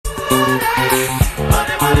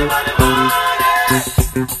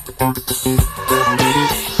Get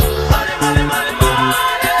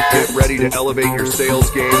ready to elevate your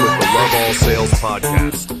sales game with the Love All Sales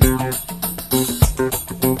podcast.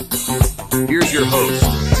 Here's your host,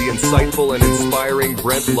 the insightful and inspiring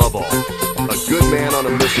Brent Lovell, a good man on a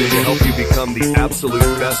mission to help you become the absolute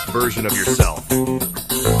best version of yourself.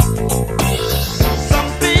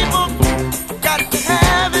 Some people got to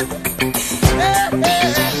have it.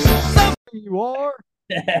 You are.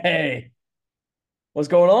 Hey, what's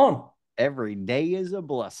going on? Every day is a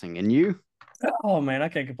blessing. And you? Oh man, I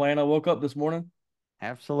can't complain. I woke up this morning.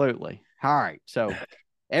 Absolutely. All right. So,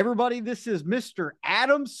 everybody, this is Mr.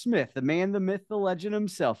 Adam Smith, the man, the myth, the legend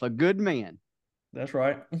himself, a good man. That's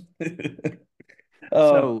right.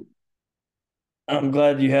 So, I'm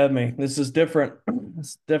glad you had me. This is different.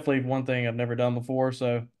 It's definitely one thing I've never done before.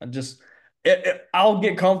 So I'll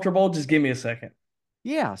get comfortable. Just give me a second.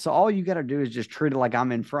 yeah. So all you got to do is just treat it like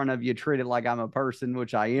I'm in front of you, treat it like I'm a person,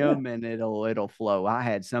 which I am, and it'll flow. I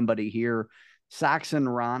had somebody here, Saxon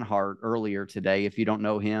Reinhardt, earlier today. If you don't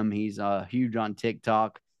know him, he's huge on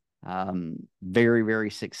TikTok. Very, very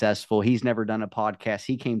successful. He's never done a podcast.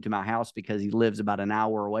 He came to my house because he lives about an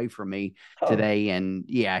hour away from me today. And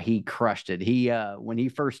yeah, he crushed it. He, when he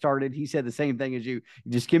first started, he said the same thing as you,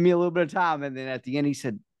 just give me a little bit of time. And then at the end, he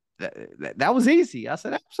said, that was easy. I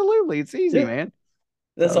said, absolutely. It's easy, man.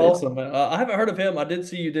 That's So awesome. I haven't heard of him. I did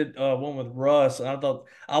see you did one with Russ. And I thought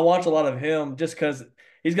I watch a lot of him just because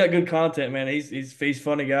he's got good content, man. He's a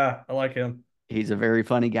funny guy. I like him. He's a very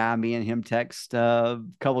funny guy. Me and him text a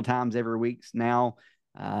couple times every week now.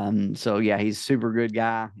 So yeah, he's a super good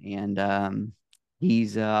guy. And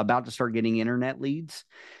he's about to start getting internet leads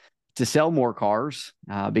to sell more cars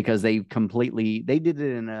because they did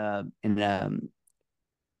it in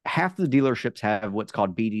half the dealerships have what's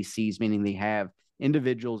called BDCs, meaning they have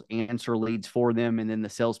individuals answer leads for them, and then the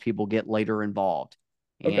salespeople get later involved.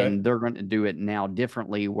 Okay. And they're going to do it now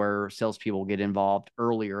differently, where salespeople get involved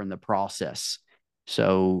earlier in the process.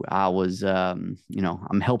 So I was, I'm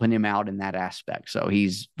helping him out in that aspect. So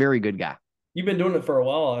he's a very good guy. You've been doing it for a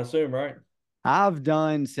while, I assume, right? I've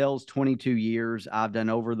done sales 22 years. I've done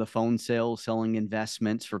over the phone sales, selling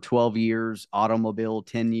investments for 12 years, automobile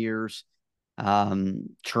 10 years,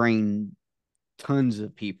 trained tons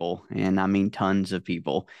of people, and I mean tons of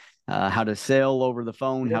people, how to sell over the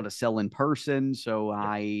phone, how to sell in person. So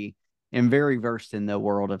I am very versed in the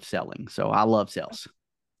world of selling. So I love sales.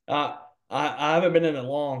 I haven't been in it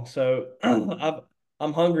long, so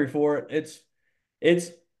I'm hungry for it. It's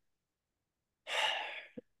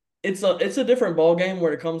it's a different ball game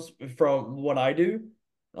where it comes from what I do.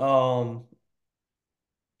 Um,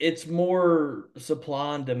 it's more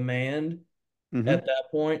supply and demand at that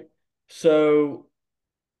point. So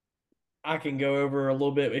I can go over a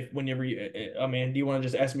little bit if whenever I mean, do you want to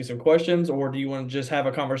just ask me some questions, or do you want to just have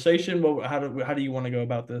a conversation? Well, how do you want to go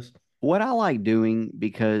about this? What I like doing,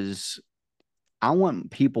 because I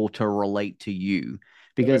want people to relate to you,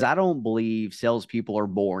 because I don't believe salespeople are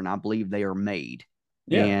born. I believe they are made.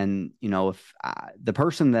 Yeah. And, if the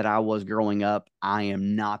person that I was growing up, I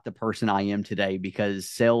am not the person I am today because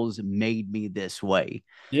sales made me this way.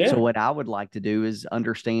 Yeah. So what I would like to do is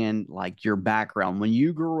understand like your background. When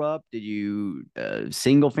you grew up, did you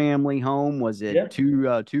single family home? Was it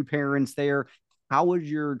two parents there? How was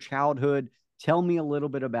your childhood? Tell me a little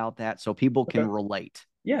bit about that so people can relate.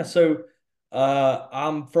 Yeah. So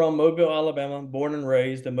I'm from Mobile, Alabama, born and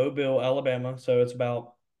raised in Mobile, Alabama. So it's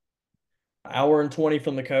about an hour and 20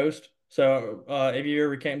 from the coast. So if you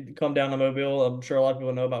ever come down to Mobile, I'm sure a lot of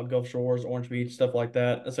people know about Gulf Shores, Orange Beach, stuff like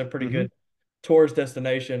that. It's a pretty good tourist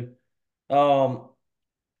destination. I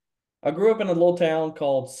grew up in a little town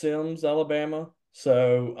called Sims, Alabama.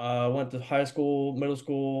 So I went to high school, middle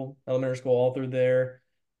school, elementary school, all through there.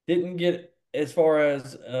 Didn't get as far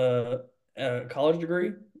as a college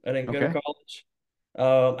degree. I didn't go to college.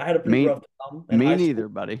 I had a pretty rough time in high Me neither, school.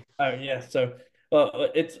 buddy. Oh yeah, so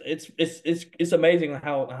it's amazing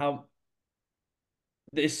how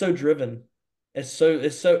it's so driven. It's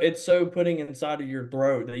so putting inside of your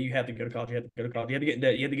throat that you have to go to college. You have to go to college. You have to get in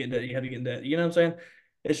debt. You have to get in debt. You have to get in debt. You know what I'm saying?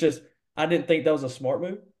 It's just I didn't think that was a smart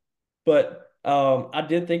move, but I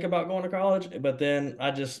did think about going to college, but then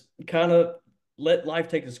I just kind of let life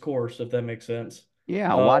take its course, if that makes sense.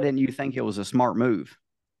 Yeah. Why didn't you think it was a smart move?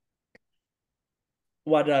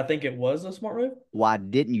 Why did I think it was a smart move? Why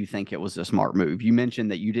didn't you think it was a smart move? You mentioned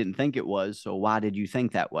that you didn't think it was. So why did you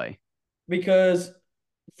think that way? Because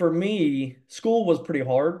for me, school was pretty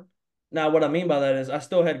hard. Now, what I mean by that is I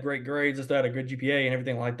still had great grades. I still had a good GPA and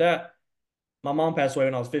everything like that. My mom passed away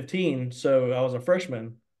when I was 15, so I was a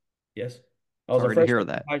freshman. Yes. I was a Sorry to hear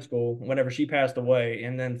freshman that. in high school whenever she passed away.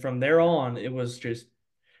 And then from there on,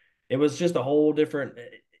 it was just a whole different.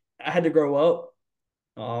 I had to grow up.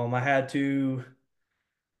 I had to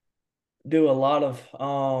do a lot of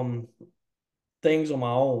things on my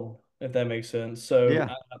own, if that makes sense. So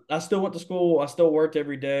Yeah. I still went to school. I still worked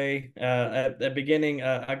every day. At the beginning,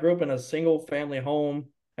 I grew up in a single family home.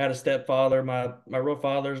 I had a stepfather. My real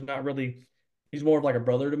father's not really. He's more of like a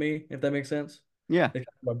brother to me, if that makes sense. Yeah. It's kind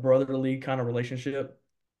of a brotherly kind of relationship.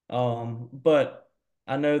 But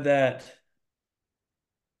I know that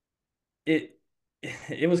it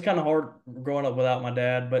it was kind of hard growing up without my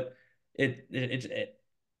dad, but it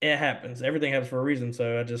happens. Everything happens for a reason,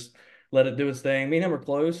 so I just let it do its thing. Me and him are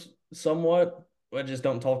close somewhat. I just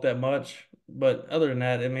don't talk that much. But other than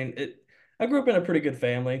that, I mean, it. I grew up in a pretty good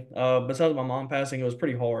family. Besides my mom passing, it was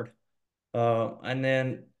pretty hard. And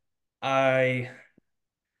then I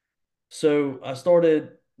I started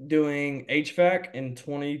doing HVAC in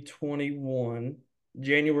 2021,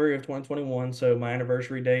 January of 2021. So my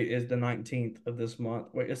anniversary date is the 19th of this month.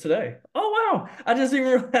 Wait, it's today. Oh wow. I just even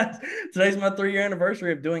realized today's my 3-year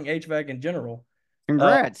anniversary of doing HVAC in general. Uh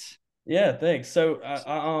Congrats. yeah, thanks. So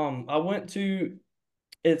I went to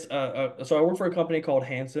so I work for a company called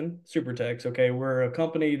Hanson Supertex. Okay, we're a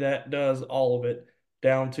company that does all of it,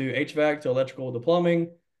 down to HVAC to electrical to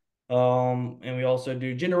plumbing. And we also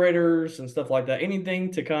do generators and stuff like that.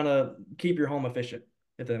 Anything to kind of keep your home efficient,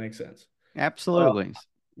 if that makes sense. Uh, Absolutely.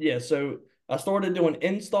 yeah, so I started doing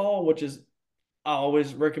install, which is I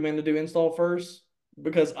always recommend to do install first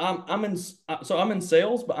because I'm in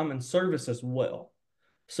sales, but I'm in service as well.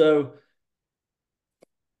 So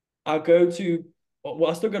I go to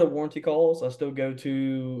I still go to warranty calls. I still go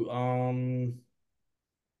to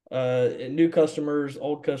new customers,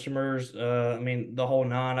 old customers, I mean the whole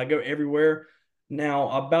nine. I go everywhere. Now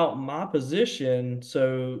about my position,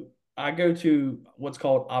 so I go to what's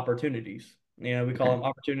called opportunities. You know, we call Okay. them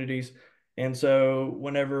opportunities. And so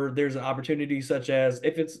whenever there's an opportunity such as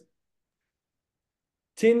if it's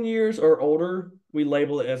 10 years or older, we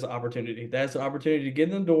label it as an opportunity. That's an opportunity to get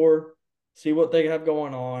in the door, see what they have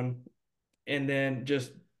going on, and then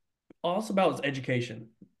just all it's about is education.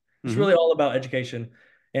 It's Hmm. really all about education.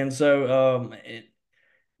 And so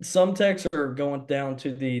some techs are going down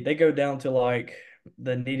to they go down to like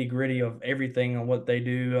the nitty gritty of everything on what they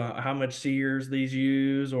do, how much sears these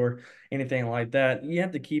use or anything like that. You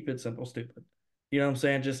have to keep it simple, stupid. You know what I'm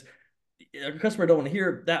saying? Just a customer don't want to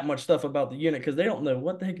hear that much stuff about the unit because they don't know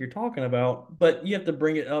what the heck you're talking about. But you have to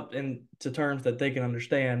bring it up into terms that they can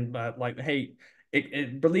understand. But like, hey,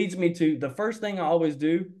 it leads me to the first thing I always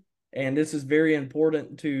do, and this is very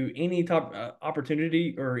important to any type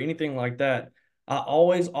opportunity or anything like that. I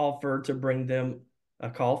always offer to bring them a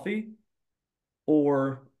coffee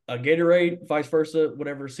or a Gatorade, vice versa,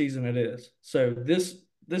 whatever season it is. So this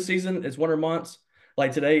season it's winter months.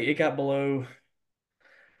 Like today, it got below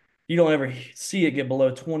you don't ever see it get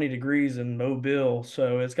below 20 degrees in Mobile.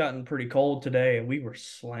 So it's gotten pretty cold today and we were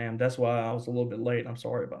slammed. That's why I was a little bit late. I'm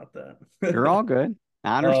sorry about You're that. all good.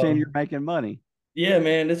 I understand you're um, making money. yeah,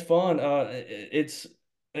 man, it's fun.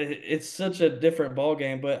 It's such a different ball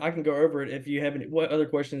game, but I can go over it if you have any. What other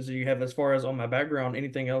questions do you have as far as on my background?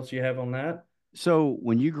 Anything else you have on that? So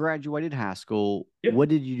when you graduated high school, Yep. what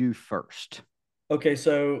did you do first? Okay,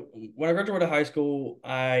 so when I graduated high school,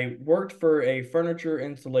 I worked for a furniture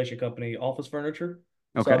installation company, office furniture.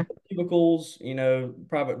 So I Okay. built cubicles, you know,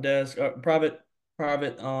 private desk, private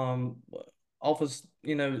office,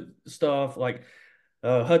 you know, stuff like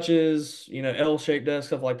hutches, you know, L-shaped desk,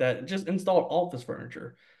 stuff like that. Just installed office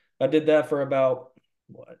furniture. I did that for about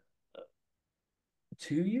what,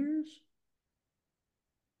 2 years?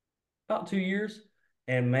 About 2 years.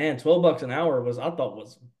 And man, $12 an hour was I thought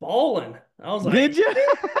was balling. I was like, Did you?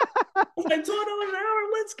 like $12 an hour,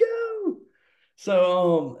 let's go.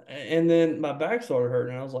 So and then my back started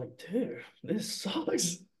hurting, and I was like, dude, this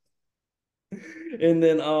sucks. And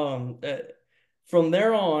then from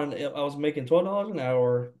there on, I was making $12 an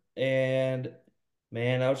hour, and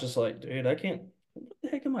man, I was just like, dude, I can't. What the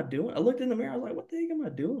heck am I doing? I looked in the mirror. I was like, what the heck am I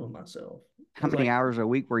doing with myself? I How was many like, hours a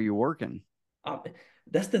week were you working? I,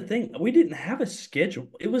 that's the thing. We didn't have a schedule.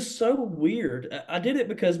 It was so weird. I did it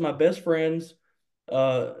because my best friend's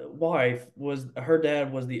wife was her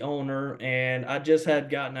dad was the owner, and I just had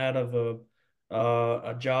gotten out of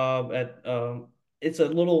a job at it's a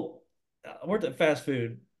little I worked at fast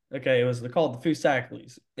food. Okay, it was called the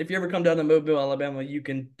Fusackley's. If you ever come down to Mobile, Alabama, you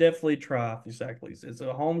can definitely try Fusackley's. It's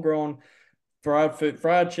a homegrown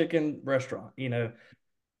fried chicken restaurant. You know,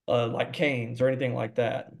 like Cane's or anything like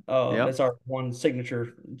that. Yep. It's our one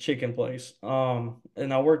signature chicken place.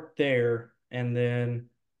 And I worked there, and then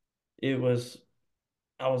it was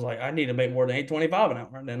I was like, I need to make more than 8.25 an hour.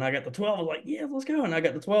 And then I got the 12. I was like, yeah, let's go. And I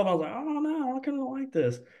got the 12. I was like, oh no, I kind of like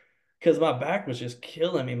this because my back was just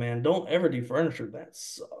killing me, man. Don't ever do furniture. That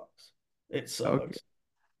sucks. It Okay. sucks.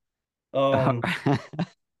 Um,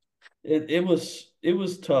 it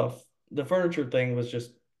was tough. The furniture thing was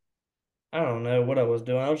just I don't know what I was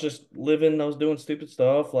doing. I was just living. I was doing stupid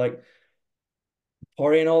stuff like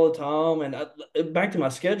partying all the time. And back to my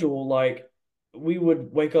schedule, like we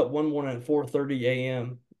would wake up one morning at 4:30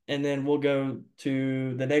 a.m. and then we'll go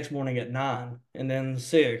to the next morning at 9 and then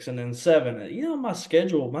 6 and then 7. You know, my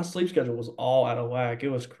sleep schedule was all out of whack. It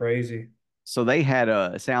was crazy. So they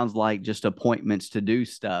had sounds like just appointments to do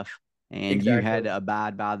stuff, and you had Exactly. to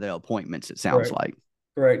abide by the appointments, it sounds Correct. like.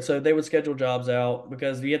 Correct. So they would schedule jobs out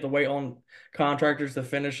because you have to wait on contractors to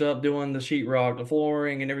finish up doing the sheetrock, the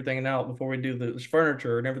flooring, and everything out before we do the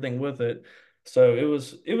furniture and everything with it. So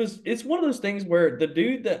it's one of those things where the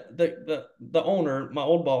dude that the owner, my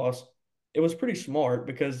old boss, it was pretty smart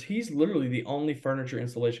because he's literally the only furniture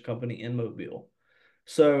installation company in Mobile.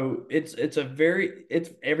 So it's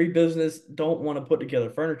every business don't want to put together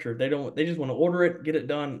furniture. They just want to order it, get it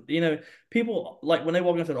done. You know, people like when they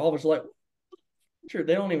walk into the office, like sure,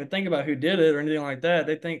 they don't even think about who did it or anything like that.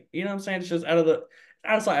 They think, you know what I'm saying? It's just out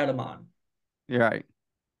of sight, out of mind. You're right.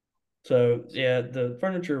 So yeah, the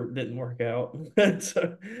furniture didn't work out.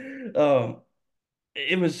 So um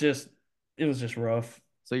it was just it was just rough.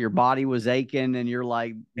 So your body was aching, and you're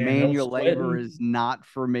like, And I was manual labor is sweating. not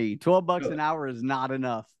for me. $12 an hour is not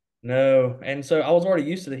enough. No. And so I was already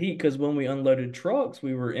used to the heat because when we unloaded trucks,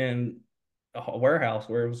 we were in a warehouse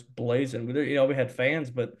where it was blazing. We had fans,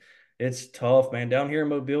 but it's tough, man. Down here in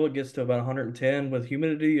Mobile, it gets to about 110 with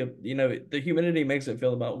humidity. The humidity makes it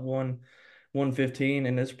feel about 115,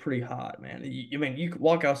 and it's pretty hot, man. I mean, you could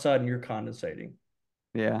walk outside and you're condensating.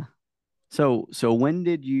 Yeah. So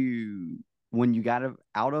when you got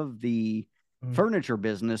out of the Mm. furniture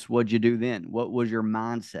business, what'd you do then? What was your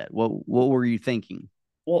mindset? What were you thinking?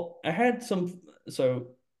 Well, so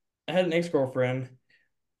I had an ex-girlfriend.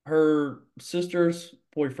 Her sister's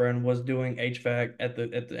boyfriend was doing HVAC at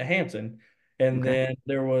the Hanson. And Okay. then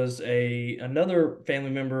there was another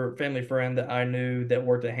family friend that I knew that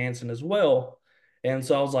worked at Hanson as well. And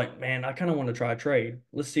so I was like, man, I kind of want to try a trade.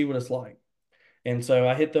 Let's see what it's like. And so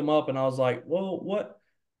I hit them up and I was like, well,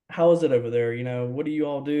 how is it over there? What do you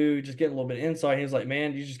all do? Just getting a little bit of insight. He was like,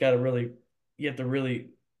 man, you have to really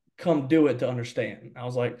come do it to understand. I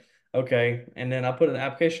was like, okay. And then I put an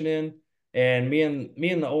application in and me and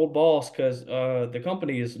the old boss, because the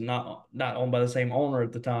company is not owned by the same owner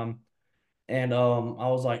at the time. And I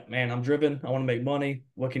was like, man, I'm driven. I want to make money.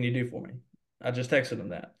 What can you do for me? I just texted him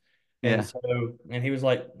that. And Yeah. so, and he's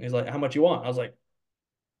like, how much you want? I was like,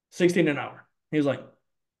 16 an hour. He was like,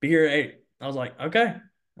 be here at 8. I was like, okay,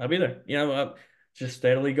 I'll be there. Just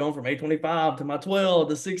steadily going from 8.25 to my 12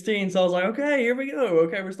 to 16. So I was like, okay, here we go.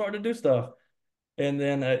 Okay, we're starting to do stuff. And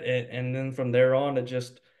then from there on, it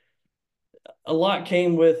just a lot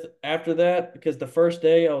came with after that because the first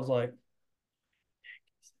day I was like,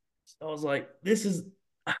 this is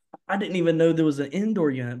I didn't even know there was an indoor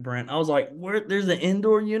unit, Brent. I was like, where there's an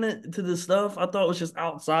indoor unit to this stuff? I thought it was just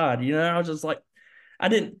outside. I was just like, I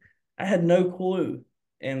didn't, I had no clue.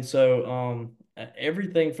 And so,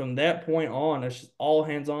 everything from that point on, it's just all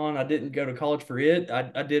hands on. I didn't go to college for it.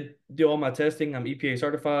 I did do all my testing. I'm EPA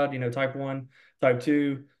certified, type 1, type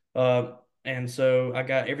 2. And so I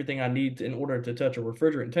got everything I need in order to touch a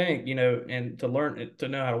refrigerant tank, and to learn it, to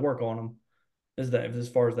know how to work on them as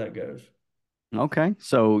far as that goes. Okay.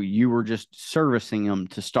 So you were just servicing them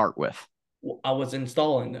to start with, I was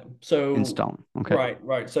installing them. So, installing. Okay. right,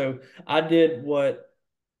 right. So I did what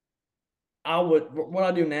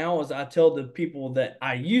I do now is I tell the people that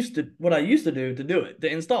what I used to do it,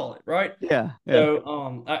 to install it, right? Yeah. Yeah.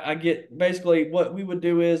 So I get basically what we would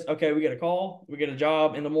do is, okay, we get a call, we get a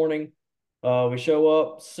job in the morning. We show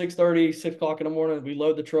up 6:30, 6 o'clock in the morning, we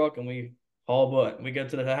load the truck and we haul butt. We go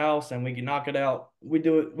to the house and we can knock it out. We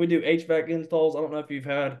do HVAC installs. I don't know if you've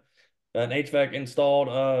had an HVAC installed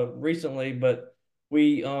recently, but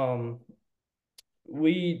we um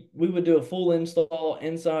we would do a full install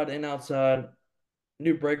inside and outside,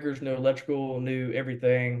 new breakers, new electrical, new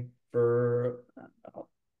everything for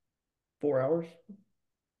 4 hours.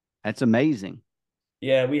 That's amazing.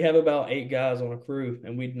 Yeah, we have about 8 guys on a crew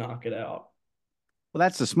and we'd knock it out. Well,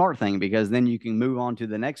 that's the smart thing because then you can move on to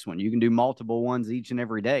the next one. You can do multiple ones each and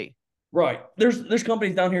every day. Right. There's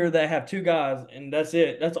companies down here that have 2 guys and that's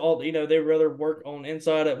it. That's all, they'd rather work on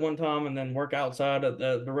inside at one time and then work outside at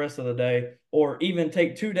the rest of the day, or even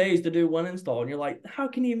take 2 days to do one install. And you're like, how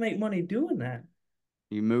can you make money doing that?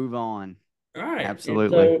 You move on. All right. And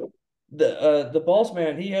Absolutely. so The boss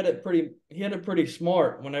man, he had it pretty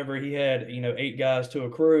smart whenever he had, 8 guys to a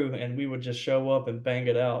crew and we would just show up and bang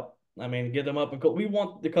it out. I mean, get them up and we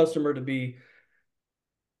want the customer to be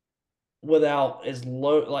without as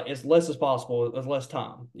low, like as less as possible, as less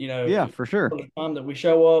time. Yeah, for sure. From the time that we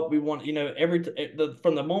show up, we want,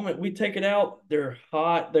 from the moment we take it out, they're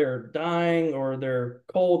hot, they're dying, or they're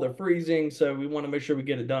cold, they're freezing. So we want to make sure we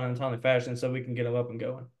get it done in a timely fashion so we can get them up and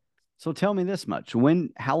going. So tell me this much.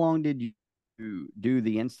 How long did you do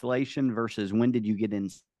the installation versus when did you get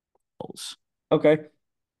installs? Okay.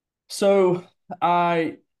 So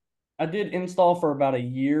I I did install for about a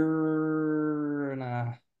year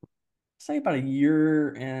and say about a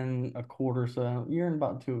year and a quarter, so a year and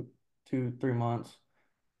about 3 months.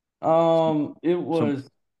 It So, was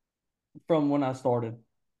from when I started.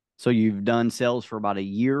 so you've done sales for about a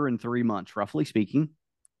year and 3 months, roughly speaking.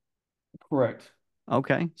 Correct.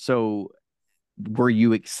 Okay. So were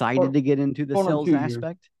you excited Or to get into the going on sales 2 years.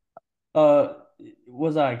 aspect? Uh,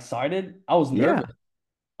 was I excited? I was Yeah. nervous.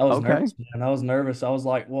 I was Okay. nervous, man. I was nervous. I was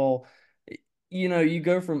like, well, you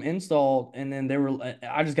go from install and then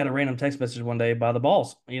I just got a random text message one day by the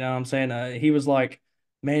boss. You know what I'm saying? He was like,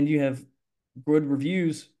 man, you have good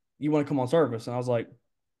reviews. You want to come on service? And I was like,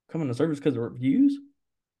 come into service because of reviews?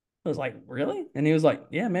 I was like, really? And he was like,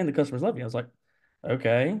 yeah, man, the customers love you. I was like,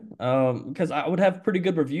 okay. Because I would have pretty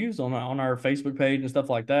good reviews on our Facebook page and stuff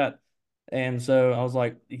like that. And so I was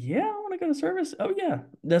like, yeah, I want to go to service. Oh yeah.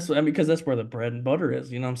 I mean, because that's where the bread and butter is.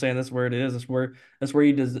 You know what I'm saying? That's where it is.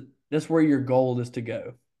 That's where your goal is to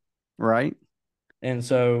go. Right. And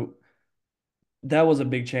so that was a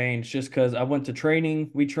big change just because I went to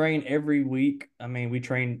training. We train every week. I mean, we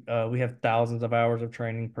have thousands of hours of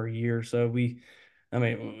training per year. So I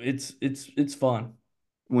mean, it's fun.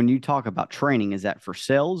 When you talk about training, is that for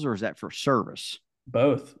sales or is that for service?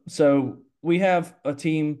 Both. So we have a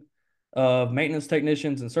team of maintenance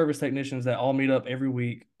technicians and service technicians that all meet up every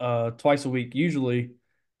week, twice a week usually,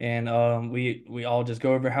 and we all just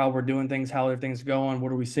go over how we're doing things, how everything's going,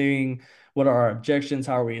 what are we seeing, what are our objections,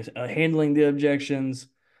 how are we handling the objections,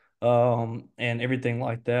 and everything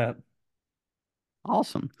like that.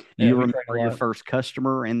 Awesome. Do Yeah, you we train a remember your lot. first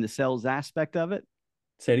customer and the sales aspect of it?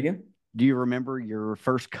 Say it again. Do you remember your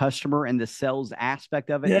first customer and the sales aspect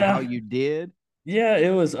of it and how Yeah, you did? yeah,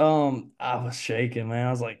 it was. I was shaking, man.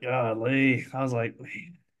 I was like, golly. I was like,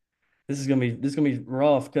 man, this is gonna be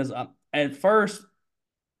rough because at first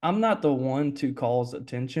I'm not the one to cause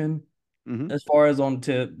attention Hmm. as far as on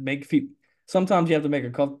to make people. Sometimes you have to make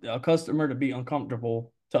a customer to be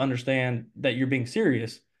uncomfortable to understand that you're being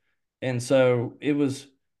serious. And so it was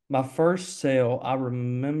my first sale. I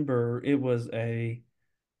remember it was mm,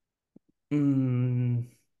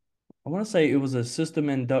 I want to say it was a system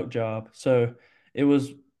and duct job. So it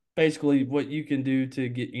was basically what you can do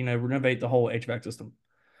to renovate the whole HVAC system.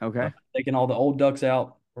 Okay. Taking all the old ducts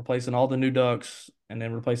out, replacing all the new ducts, and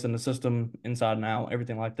then replacing the system inside and out,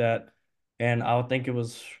 everything like that. And I would think it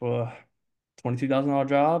was $22,000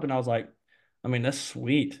 job, and I was like, I mean, that's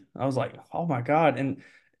sweet. I was like, oh my God. And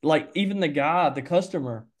like even the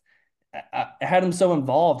customer, I had him so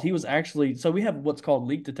involved. He was actually, so we have what's called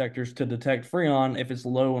leak detectors to detect freon if it's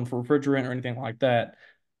low on refrigerant or anything like that.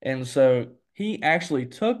 And so he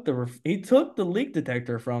took the leak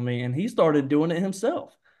detector from me and he started doing it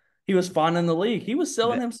himself. He was finding the leak. He was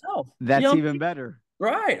selling That, himself. that's even better.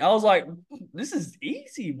 Right. I was like, this is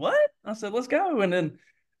easy. What? I said, let's go. And then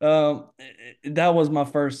that was my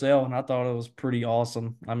first sale, and I thought it was pretty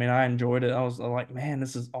awesome. I mean, I enjoyed it. I was like, man,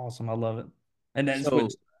 this is awesome. I love it. And that's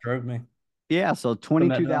what So, drove me yeah, so from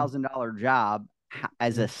that down. $22,000 job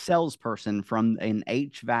as a salesperson from an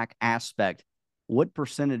HVAC aspect, what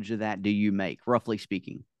percentage of that do you make, roughly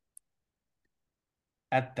speaking?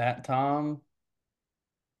 At that time,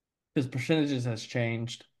 his percentages has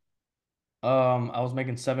changed. I was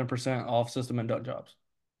making 7% off system and duct jobs.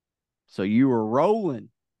 So you were rolling.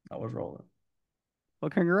 I was rolling. Well,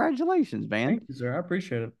 congratulations, man. Thank you, sir. I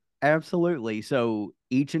appreciate it. Absolutely. So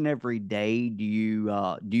each and every day, do you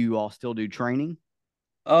all still do training?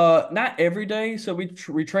 Not every day. So we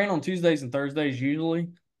train on Tuesdays and Thursdays usually.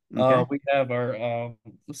 Okay. We have our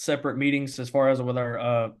separate meetings as far as with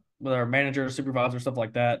our manager, supervisor, stuff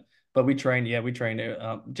like that. But we train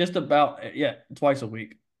just about twice a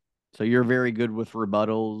week. So you're very good with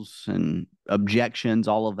rebuttals and objections,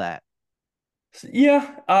 all of that.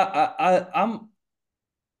 Yeah,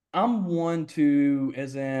 I'm one to,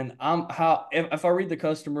 as in, if I read the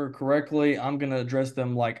customer correctly, I'm gonna address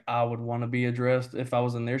them like I would want to be addressed if I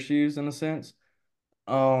was in their shoes, in a sense.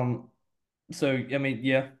 Um, so I mean,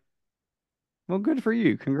 yeah, Well, good for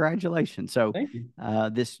you. Congratulations. So, Thank you.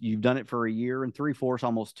 this you've done it for a year and three-fourths,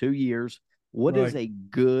 almost 2 years. What does Right. a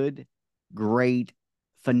good, great,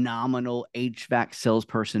 phenomenal HVAC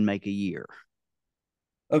salesperson make a year?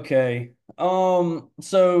 Okay.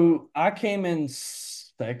 So I came in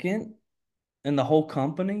second in the whole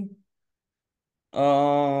company.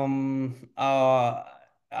 I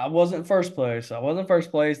wasn't first place. I wasn't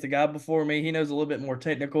first place. The guy before me, he knows a little bit more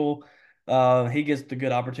technical. He gets the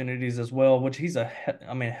good opportunities as well, which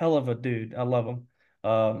I mean, hell of a dude. I love him.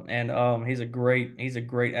 And he's a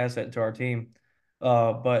great asset to our team.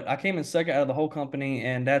 But I came in second out of the whole company,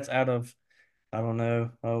 and that's out of I don't know.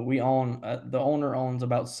 The owner owns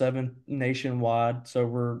about seven nationwide, so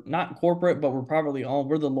we're not corporate, but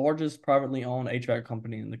we're the largest privately owned HVAC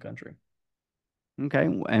company in the country. Okay.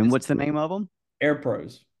 And It's what's the name of them? Air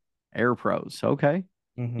Pros. Air Pros. Okay.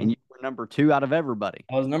 And Hmm. you were number two out of everybody.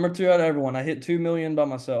 I was number two out of everyone. I hit 2 million by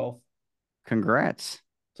myself. Congrats.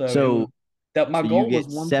 So it was So, that my so you goal was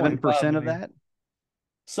get 1.5 7% of million. that?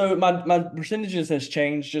 So my percentages has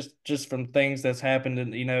changed just from things that's happened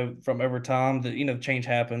and from over time that change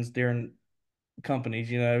happens during companies,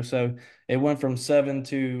 So it went from 7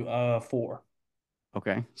 to 4.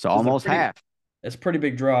 Okay. So It's a almost pretty half. it's a pretty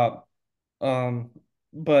big drop. Um,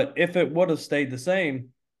 but if it would have stayed the same,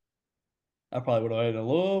 I probably would have had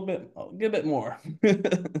a good bit more.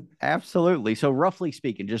 Absolutely. So roughly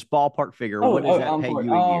speaking, just ballpark figure, Oh, what does that I'm pay sorry.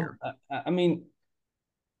 you a year? I mean,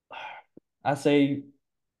 I say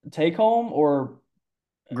take home or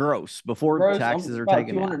Gross before gross. I'm taxes are about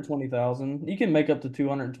taken out. 220,000. You can make up to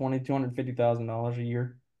 250,000 dollars a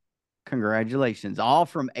year. Congratulations. All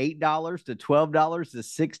from $8 to $12 to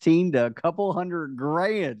 16 to a couple hundred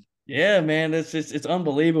grand. Yeah, man, it's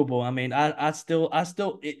unbelievable. I mean,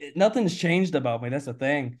 nothing's changed about me. That's the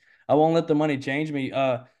thing. I won't let the money change me.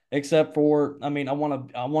 Except for, I mean, I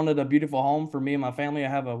wanted a beautiful home for me and my family. I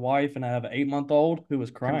have a wife and I have an 8 month old who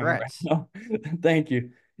is crying right Congrats. now. Thank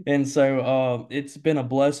you. And so, it's been a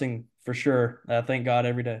blessing for sure. I thank God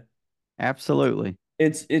every day. Absolutely.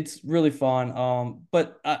 It's really fun.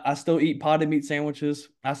 But I still eat potted meat sandwiches.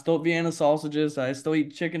 I still eat Vienna sausages. I still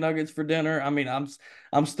eat chicken nuggets for dinner. I mean,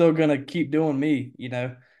 I'm still gonna keep doing me.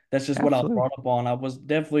 That's just what I was Absolutely. brought up on. I was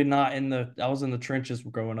definitely not in the. I was in the trenches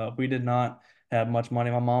growing up. We did not have much money.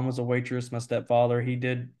 My mom was a waitress. My stepfather, he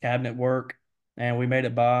did cabinet work, and we made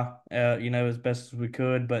it by, as best as we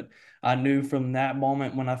could. But I knew from that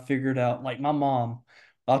moment when I figured out, like my mom.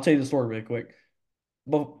 I'll tell you the story really quick,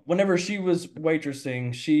 but whenever she was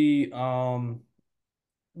waitressing, she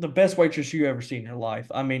the best waitress you ever seen in her life.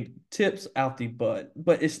 I mean, tips out the butt,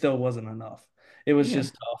 but it still wasn't enough. It was Yeah.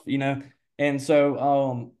 just tough. And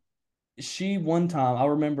so she one time I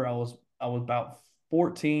remember I was about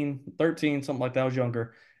 14, 13, something like that. I was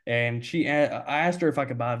younger. And I asked her if I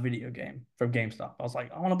could buy a video game from GameStop. I was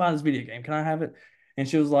like, I want to buy this video game. Can I have it? And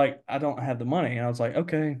she was like, I don't have the money. And I was like,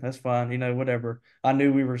 okay, that's fine. Whatever. I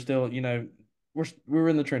knew we were still, we were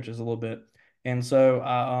in the trenches a little bit. And so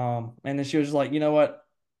and then she was just like, you know what?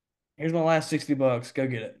 Here's my last $60. Go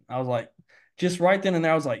get it. I was like, just right then and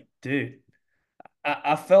there, I was like, dude,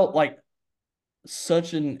 I felt like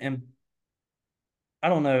such I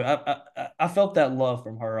don't know. I felt that love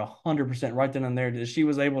from her 100% right then and there that she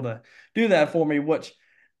was able to do that for me. Which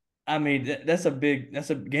I mean, that's a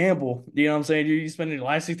gamble. You know what I'm saying? You spend your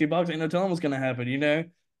last $60, ain't no telling what's gonna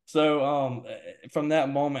happen. So from that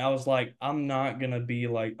moment, I was like, I'm not gonna be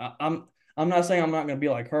like I'm not saying I'm not gonna be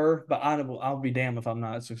like her, but I'll be damned if I'm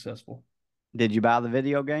not successful. Did you buy the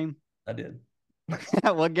video game? I did.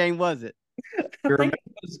 What game was it? I You think remember?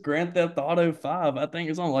 it was Grand Theft Auto 5. I think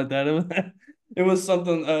it's something like that. It was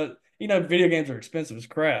something video games are expensive as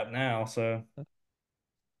crap now, so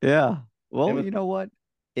Yeah. it Well, was you know what?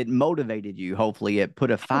 It motivated you. Hopefully, it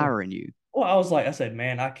put a oh, fire in you. well, I said,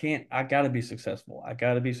 man, I gotta be successful. I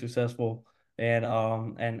gotta be successful. And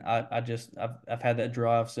I've had that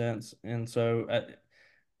drive since. And so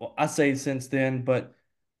well, I say since then, but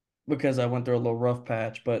because I went through a little rough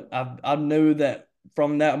patch, but I knew that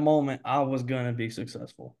from that moment I was gonna be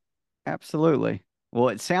successful. Absolutely. Well,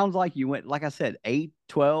 it sounds like you went, like I said, 8,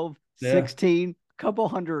 12, Yeah, 16, couple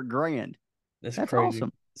hundred grand. that's That's crazy.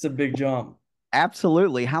 awesome. It's a big jump.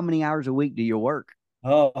 Absolutely. How many hours a week do you work?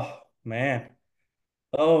 Oh man.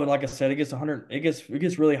 Oh, like I said, it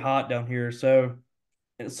gets really hot down here. So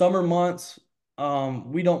in summer months,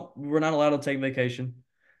 we're not allowed to take vacation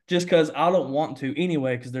just because I don't want to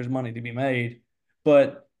anyway, because there's money to be made.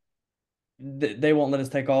 But they won't let us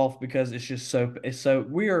take off because it's so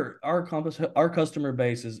our customer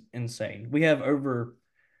base is insane. We have over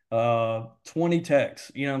 20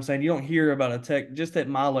 techs. You know what I'm saying? You don't hear about a tech just at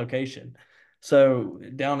my location. So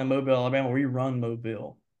down in Mobile, Alabama, we run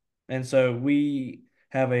Mobile. And so we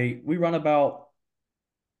run about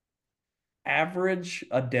average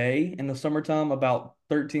a day in the summertime, about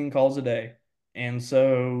 13 calls a day. And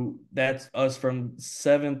so that's us from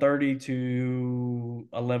 7:30 to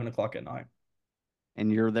 11 o'clock at night. And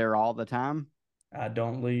you're there all the time. I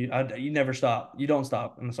don't leave. You never stop. You don't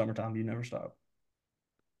stop in the summertime. You never stop.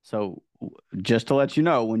 So just to let you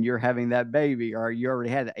know, when you're having that baby or you already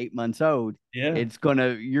had 8 months old, Yeah.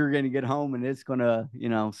 you're gonna get home and it's gonna,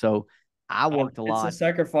 so I worked a It's a lot.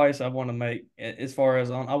 sacrifice I want to make as far as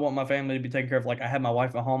I want my family to be taken care of. Like I have my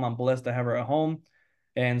wife at home. I'm blessed to have her at home.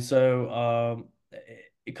 And so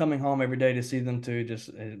coming home every day to see them too just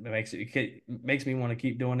it makes me want to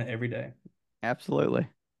keep doing it every day. Absolutely.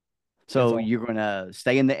 It's So all you're gonna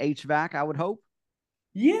stay in the HVAC, I would hope.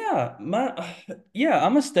 Yeah, I'm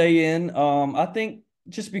gonna stay in. I think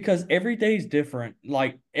just because every day is different,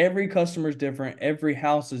 like every customer is different, every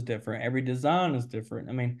house is different, every design is different.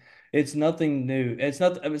 I mean, it's nothing new. It's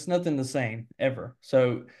nothing the same ever.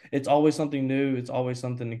 So it's always something new. It's always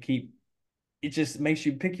something to keep. It just makes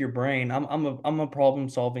you pick your brain. I'm a problem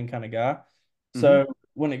solving kind of guy. Hmm. So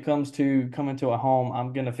when it comes to coming to a home,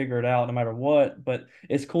 I'm gonna figure it out no matter what. But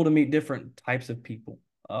it's cool to meet different types of people.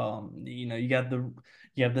 You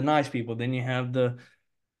have the nice people, then you have the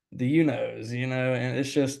and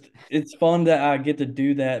it's fun that I get to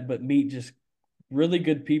do that, but meet just really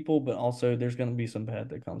good people, but also there's gonna be some bad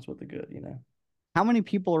that comes with the good. How many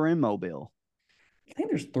people are in Mobile? I think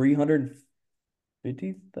there's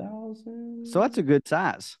 350,000. So that's a good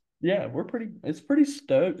size. Yeah, it's pretty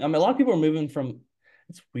stoked. I mean, a lot of people are moving from,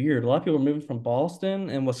 it's weird. A lot of people are moving from Boston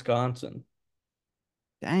and Wisconsin.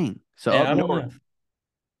 Dang. So And up I don't north. know.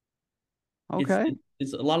 Okay.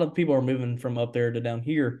 It's a lot of people are moving from up there to down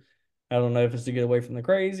here. I don't know if it's to get away from the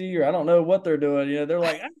crazy or I don't know what they're doing. They're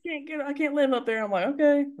like, I can't live up there. I'm like,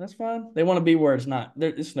 okay, that's fine. They want to be where it's not.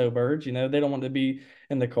 It's snowbirds. They don't want to be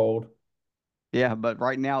in the cold. Yeah, but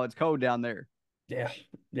right now it's cold down there. Yeah,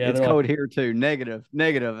 yeah. It's They're like, cold here too. Negative,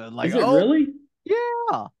 negative. And like, is it oh really?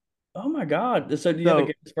 yeah. Oh my God. So do you have a So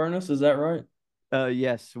gas furnace? Is that right?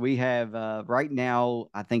 yes, we have right now,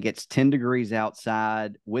 I think it's 10 degrees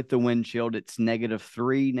outside with the wind chill. It's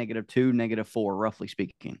 -3, -2, -4, roughly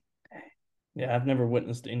speaking. Yeah, I've never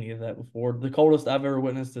witnessed any of that before. The coldest I've ever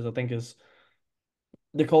witnessed is I think is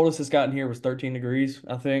the coldest it's gotten here was 13 degrees.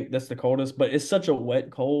 I think that's the coldest, but it's such a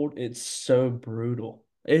wet cold. It's so brutal.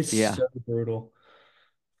 It's Yeah. so brutal.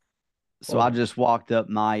 So I Oh, just walked up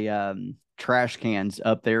my trash cans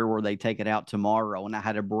up there where they take it out tomorrow, and I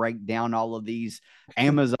had to break down all of these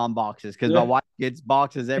Amazon boxes because my yeah. wife gets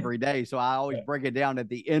boxes every day. So I always break it down at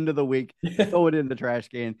the end of the week, throw it in the trash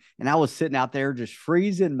can. And I was sitting out there just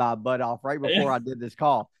freezing my butt off right before I did this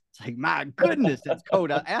call. It's like, my goodness, it's cold.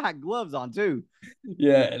 I had gloves on too.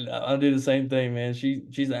 Yeah, and I do the same thing, man.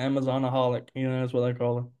 She's an Amazonaholic, that's what I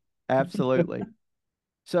call her. Absolutely.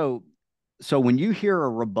 So, so when you hear a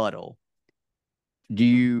rebuttal, do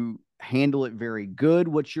you handle it very good?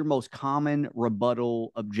 What's your most common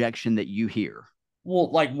rebuttal objection that you hear?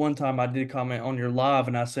 Well, like one time I did comment on your live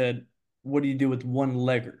and I said, what do you do with one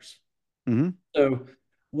leggers? Mm-hmm. So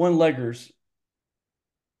one leggers,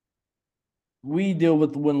 we deal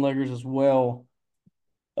with the one leggers as well.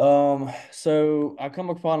 So I come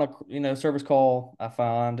upon a service call. I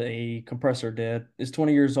find a compressor dead. It's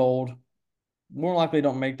 20 years old. More likely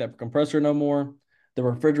don't make that compressor no more. The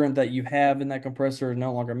refrigerant that you have in that compressor is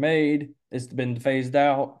no longer made. It's been phased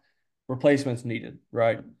out. Replacements needed,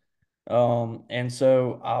 right? And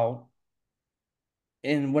so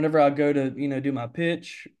whenever I go to, do my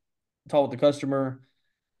pitch, talk with the customer,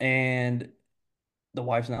 and the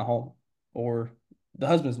wife's not home or the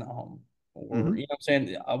husband's not home or Mm-hmm. what I'm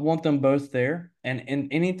saying, I want them both there and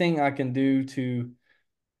anything I can do to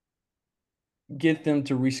get them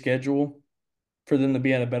to reschedule for them to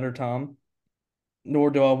be at a better time,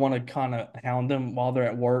 nor do I want to kind of hound them while they're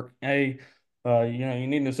at work. Hey, you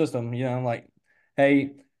need a new system. I'm like,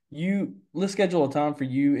 hey, let's schedule a time for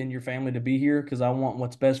you and your family to be here because I want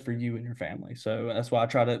what's best for you and your family. So that's why I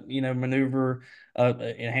try to, maneuver and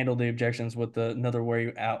handle the objections with another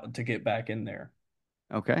way out to get back in there.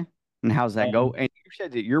 Okay. And how's that go? Um, And you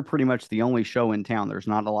said that you're pretty much the only show in town. There's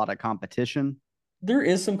not a lot of competition. there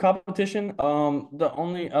is some competition. The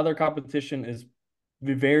only other competition is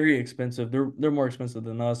very expensive. They're more expensive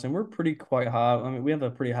than us, and we're pretty quite high. I mean, we have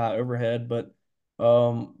a pretty high overhead, but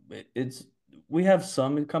it's we have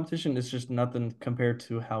some competition. It's just nothing compared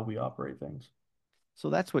to how we operate things. So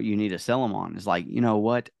that's what you need to sell them on is like, you know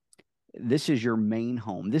what? This is your main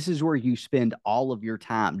home. This is where you spend all of your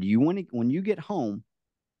time. Do you want to, when you get home,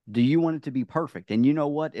 Do you want it to be perfect? And you know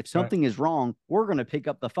what? If Right. something is wrong, we're going to pick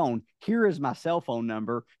up the phone. Here is my cell phone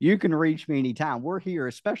number. You can reach me anytime. We're here,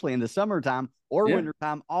 especially in the summertime or Yeah.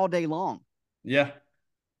 wintertime, all day long. Yeah.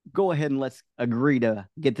 Go ahead and let's agree to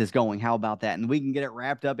get this going. How about that? And we can get it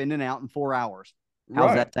wrapped up in and out in 4 hours.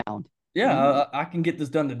 How's Right. that sound? Yeah. I can get this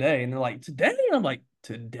done today. And they're like, today? And I'm like,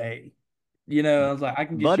 today. You know, I was like, I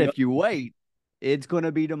can get But you up. if you wait, it's going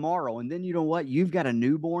to be tomorrow. And then you know what? You've got a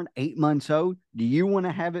newborn, 8 months old. Do you want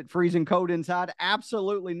to have it freezing cold inside?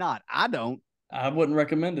 Absolutely not. I don't. I wouldn't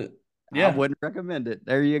recommend it. I Yeah. wouldn't recommend it.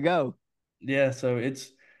 There you go. Yeah. So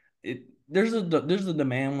there's a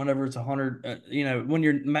demand whenever it's 100, when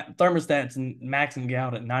your thermostat's maxing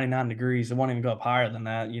out at 99 degrees, it won't even go up higher than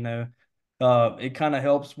that, it kind of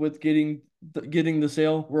helps with getting the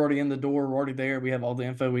sale. We're already in the door. We're already there. We have all the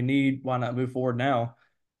info we need. Why not move forward now?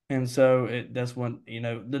 And so that's when,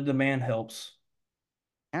 the demand helps.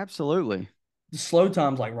 Absolutely. The slow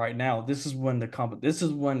times like right now, this is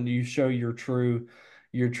when you show your true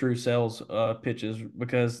sales pitches,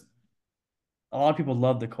 because a lot of people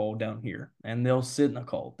love the cold down here and they'll sit in the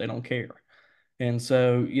cold. They don't care. And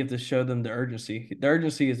so you have to show them the urgency. The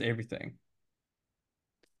urgency is everything.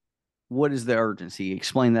 What is the urgency?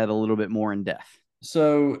 Explain that a little bit more in depth.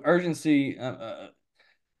 So urgency,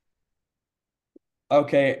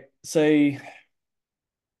 okay, say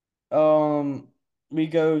um we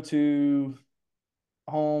go to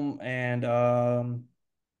home and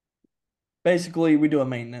basically we do a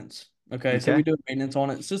maintenance. Okay, so we Okay. do a maintenance on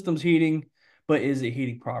it. System's heating, but is it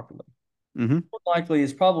heating properly? Mm-hmm. More likely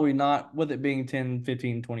it's probably not, with it being 10,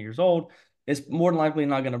 15, 20 years old. It's more than likely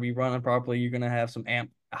not going to be running properly. You're going to have some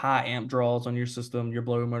high amp draws on your system. Your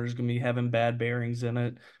blower motor is going to be having bad bearings in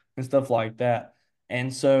it and stuff like that.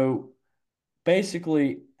 And so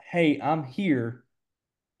basically, hey, I'm here.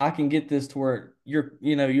 I can get this to where you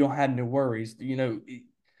don't have no worries.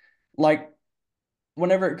 Like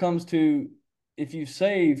whenever it comes to, if you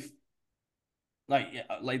save, like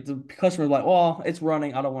the customer's like, well, it's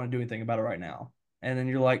running. I don't want to do anything about it right now. And then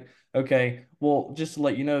you're like, okay, well, just to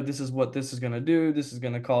let you know, this is what this is going to do. This is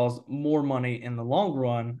going to cause more money in the long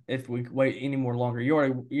run if we wait any more longer. You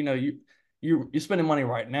already, you're spending money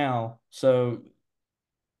right now, so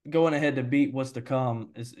going ahead to beat what's to come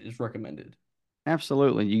is recommended.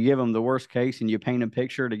 Absolutely. You give them the worst case and you paint a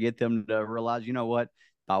picture to get them to realize, you know what?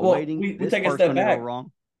 By Well, waiting, we this take a part's step going to go back.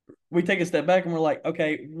 wrong. We take a step back and we're like,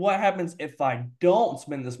 okay, what happens if I don't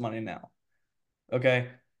spend this money now? Okay.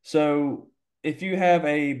 So if you have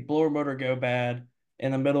a blower motor go bad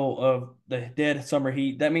in the middle of the dead summer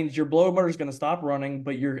heat, that means your blower motor is going to stop running,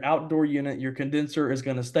 but your outdoor unit, your condenser is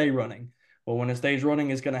going to stay running. Well, when it stays running,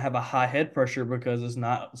 it's going to have a high head pressure because it's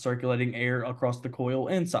not circulating air across the coil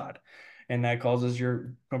inside. And that causes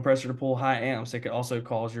your compressor to pull high amps. It could also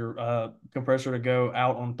cause your compressor to go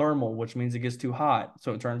out on thermal, which means it gets too hot,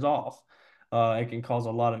 so it turns off. It can cause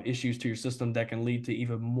a lot of issues to your system that can lead to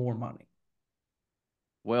even more money.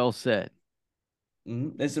 Well said.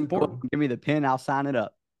 It's Go important. give me the pen. I'll sign it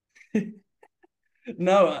up.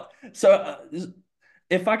 No, so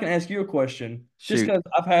if I can ask you a question, just Shoot. because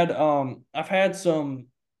I've had some,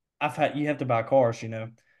 you have to buy cars,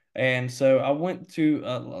 and so I went to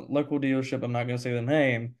a local dealership. I'm not going to say the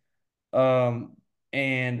name,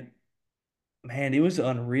 and man, it was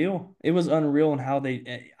unreal. It was unreal in how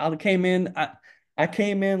I came in. I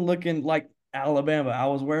came in looking like Alabama. I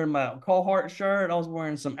was wearing my Carhartt shirt. I was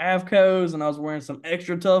wearing some Avcos, and I was wearing some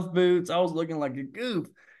extra tough boots. I was looking like a goof.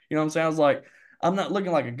 You know what I'm saying? I was like, I'm not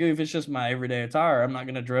looking like a goof. It's just my everyday attire. I'm not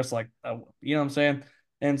gonna dress like, you know what I'm saying?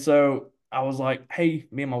 And so I was like, hey,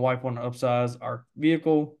 me and my wife want to upsize our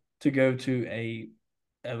vehicle to go to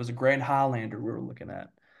it was a Grand Highlander we were looking at.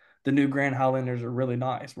 The new Grand Highlanders are really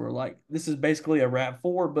nice. We're like, this is basically a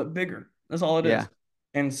RAV4, but bigger. That's all it Yeah. is.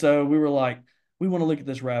 And so we were like, we want to look at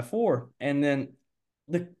this RAV4. And then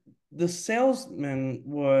the the salesman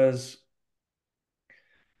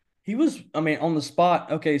he was, I mean, on the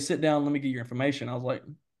spot, okay, sit down, let me get your information. I was like,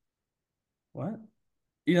 what?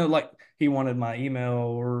 Like he wanted my email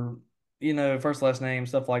or, first, last name,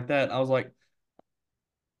 stuff like that. I was like,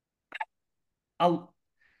 I'll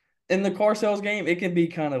in the car sales game, it can be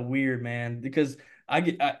kind of weird, man, because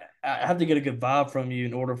I have to get a good vibe from you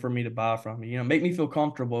in order for me to buy from you. Make me feel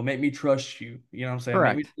comfortable, make me trust you. You know what I'm saying?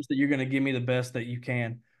 Make me Correct. trust that you're going to give me the best that you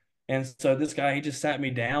can. And so this guy, he just sat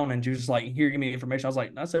me down and just like, here, give me information.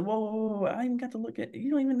 I said, whoa, whoa, whoa, whoa, I even got to look at,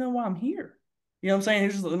 you don't even know why I'm here. You know what I'm saying? He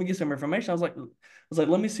was just let me get some information. I was like,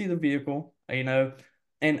 let me see the vehicle, and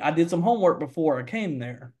I did some homework before I came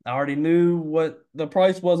there. I already knew what the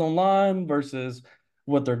price was online versus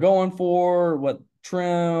what they're going for, what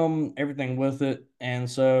trim, everything with it. And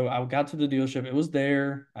so I got to the dealership. It was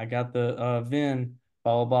there. I got the VIN,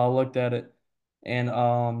 blah, blah, blah, looked at it and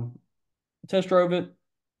test drove it.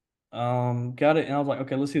 Got it. And I was like,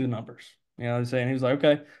 okay, let's see the numbers. You know what I'm saying? He was like,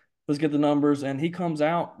 okay, let's get the numbers. And he comes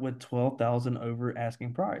out with 12,000 over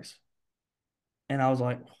asking price. And I was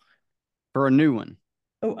like, For a new one.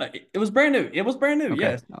 oh, it was brand new. It was brand new. Okay.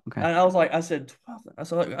 Yes. Okay. And I was like, I said,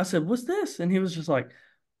 12. I said, what's this? And he was just like,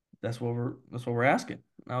 that's what we're asking.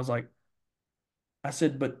 And I was like, I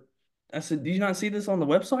said, do you not see this on the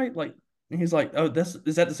website? Like, and he's like, oh,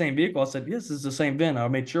 is that the same vehicle? I said, yes, it's the same VIN. I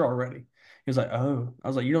made sure already. He was like, oh, I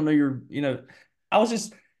was like, you don't know I was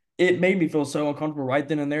just, it made me feel so uncomfortable right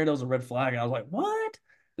then and there. There was a red flag. And I was like, what?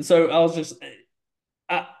 So I was just,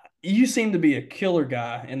 I, you seem to be a killer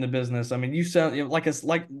guy in the business. I mean, you sound like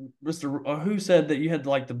like Mr. Who said that you had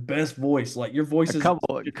like the best voice. Like your voice is,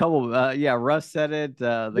 Yeah, Russ said it,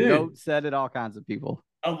 the dude. goat said it, all kinds of people.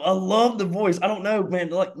 I love the voice. I don't know,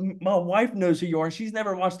 man. Like my wife knows who you are, and she's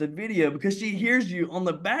never watched the video because she hears you on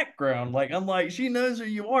the background. Like I'm like, she knows who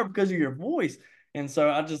you are because of your voice. And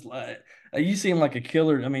so I just you seem like a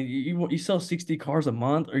killer. I mean, you sell 60 cars a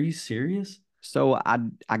month. Are you serious? So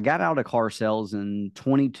I got out of car sales in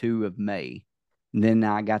 22 of May. Then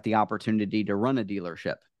I got the opportunity to run a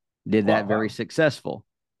dealership. Did that very Wow. successful.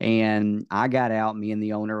 And I got out, me and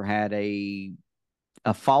the owner had a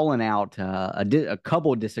falling out, a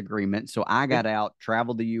couple of disagreements. So I got out,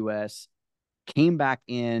 traveled the U.S., came back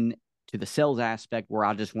in to the sales aspect where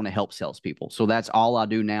I just want to help salespeople. So that's all I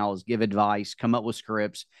do now is give advice, come up with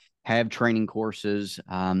scripts, have training courses,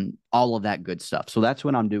 all of that good stuff. So that's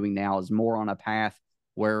what I'm doing now is more on a path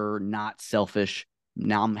where not selfish.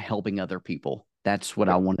 Now I'm helping other people. That's what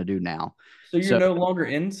I want to do now. So you're So no longer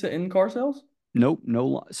in car sales? nope,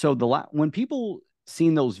 no. So when people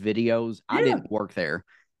seen those videos, I Yeah. didn't work there.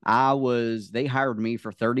 They hired me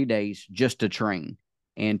for 30 days just to train.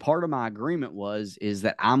 And part of my agreement is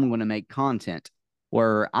that I'm going to make content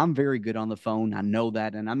where I'm very good on the phone. I know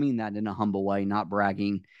that. And I mean that in a humble way, not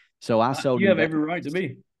bragging. So You have every right to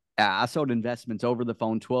be. I sold investments over the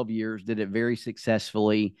phone 12 years, did it very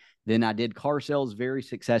successfully. Then I did car sales very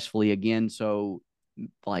successfully again. So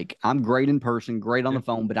like I'm great in person, great on Yeah. the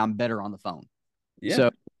phone, but I'm better on the phone. Yeah.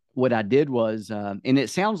 So what I did was, and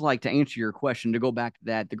it sounds like to answer your question, to go back to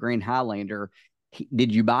that, the Grand Highlander,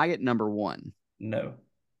 did you buy it? Number one. No.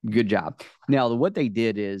 Good job. Now, what they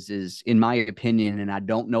did is in my opinion, and I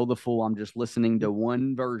don't know the full, I'm just listening to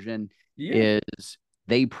one version, Yeah. is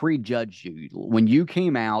they prejudged you. When you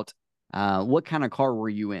came out, what kind of car were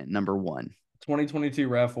you in? Number one. 2022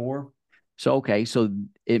 RAV4. So, okay. So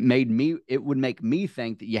it would make me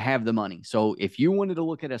think that you have the money. So if you wanted to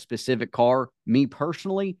look at a specific car, me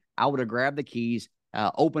personally, I would have grabbed the keys,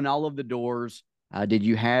 opened all of the doors. Did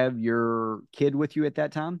you have your kid with you at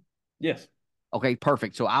that time? Yes. Okay,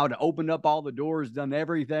 perfect. So I would have opened up all the doors, done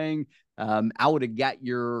everything. I would have got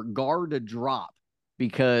your guard to drop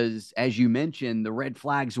because, as you mentioned, the red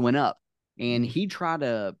flags went up, and he tried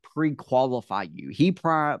to pre-qualify you.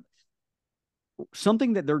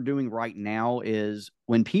 Something that they're doing right now is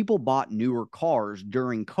when people bought newer cars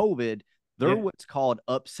during COVID, they're Yeah. what's called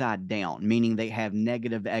upside down, meaning they have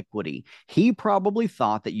negative equity. He probably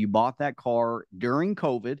thought that you bought that car during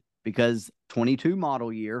COVID because 22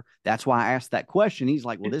 model year. That's why I asked that question. He's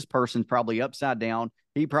like, well, this person's probably upside down.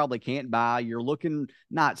 He probably can't buy. You're looking,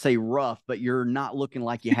 not say rough, but you're not looking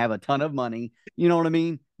like you have a ton of money. You know what I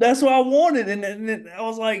mean? That's what I wanted. And I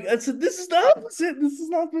was like, I said, this is the opposite. This is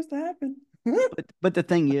not supposed to happen. But the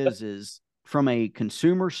thing is from a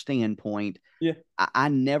consumer standpoint, Yeah. I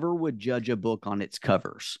never would judge a book on its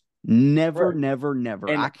covers. Never, Right. never, never.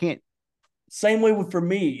 And I can't. same way for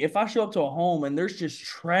me. If I show up to a home and there's just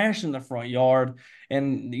trash in the front yard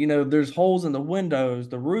and there's holes in the windows,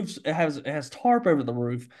 the roofs it has tarp over the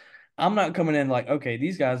roof, I'm not coming in like, okay,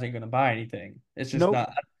 these guys ain't gonna buy anything. It's just Nope.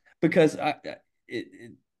 not because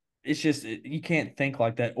it's just you can't think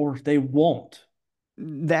like that or they won't.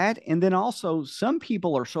 That, and then also some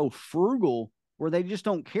people are so frugal where they just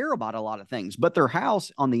don't care about a lot of things, but their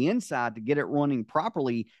house on the inside to get it running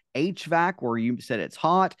properly, HVAC, where you said it's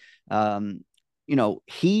hot,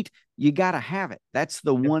 heat, you got to have it. That's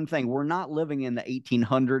the one thing. We're not living in the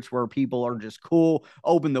 1800s where people are just cool,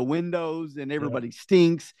 open the windows and everybody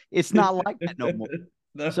stinks. It's not like that no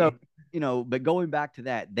more. So, No. but going back to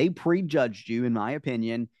that, they prejudged you, in my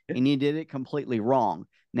opinion, and you did it completely wrong.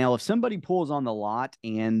 Now, if somebody pulls on the lot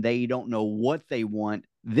and they don't know what they want,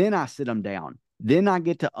 then I sit them down. Then I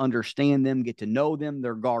get to understand them, get to know them.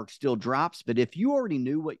 Their guard still drops. But if you already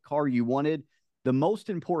knew what car you wanted, The most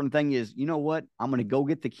important thing is, you know what? I'm going to go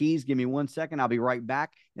get the keys. Give me 1 second. I'll be right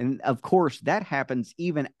back. And of course, that happens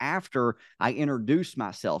even after I introduce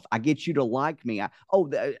myself. I get you to like me.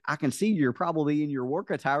 I can see you're probably in your work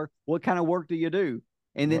attire. What kind of work do you do?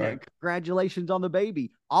 And then Right. congratulations on the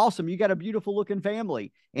baby. Awesome. You got a beautiful looking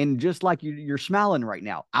family. And just like you're smiling right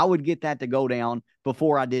now, I would get that to go down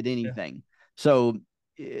before I did Yeah. anything. So,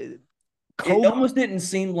 It COVID, almost didn't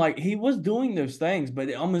seem like he was doing those things, but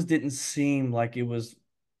it almost didn't seem like it was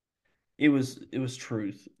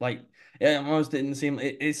truth. Like it almost didn't seem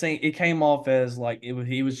it came off as like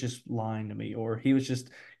he was just lying to me, or he was just,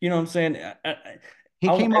 you know what I'm saying? he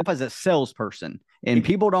I, came off as a salesperson, and if,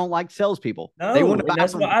 people don't like salespeople. They want no, to and buy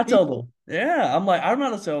that's from what I tell people. them. Yeah, I'm like, I'm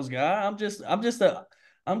not a sales guy.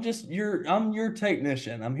 I'm your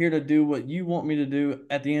technician. I'm here to do what you want me to do.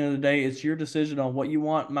 At the end of the day, it's your decision on what you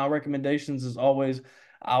want. My recommendations is always,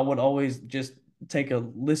 I would always just take a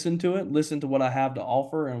listen to it, listen to what I have to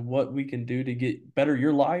offer and what we can do to get better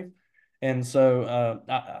your life. And so,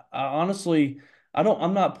 I honestly,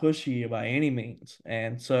 I'm not pushy by any means.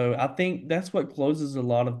 And so I think that's what closes a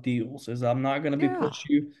lot of deals is I'm not going to be Yeah. push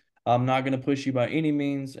you. I'm not going to push you by any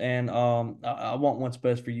means. And I want what's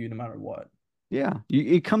best for you no matter what. Yeah.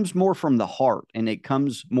 It comes more from the heart, and it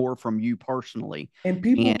comes more from you personally. And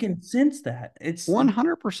people And can sense that.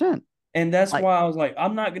 100%. And that's Like, why I was like,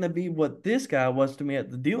 I'm not gonna be what this guy was to me at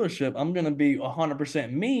the dealership. I'm gonna be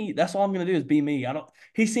 100% me. That's all I'm gonna do is be me. I don't.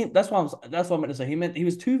 He seemed. That's what I meant to say. He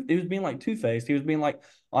was being like two-faced. He was being like,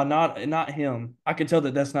 not him. I could tell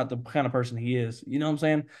that that's not the kind of person he is. You know what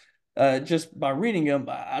I'm saying? Just by reading him,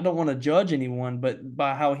 I don't want to judge anyone, but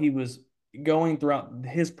by how he was going throughout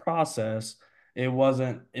his process, it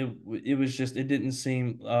wasn't. It was just. It didn't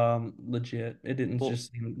seem legit. It didn't well,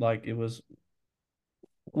 just seem like it was.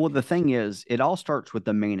 Well, the thing is, it all starts with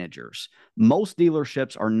the managers. Most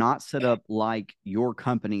dealerships are not set up like your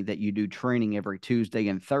company that you do training every Tuesday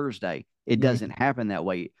and Thursday. It doesn't Mhm. happen that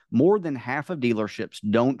way. More than half of dealerships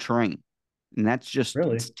don't train. And that's just,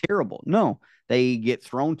 Really. it's terrible. No, they get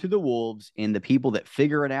thrown to the wolves, and the people that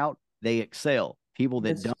figure it out, they excel. People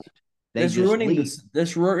that It's don't, they just leave.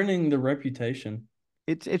 that's ruining the reputation.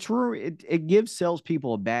 It gives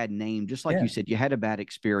salespeople a bad name, just like you Yeah. said. You had a bad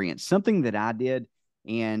experience. Something that I did,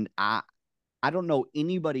 and I don't know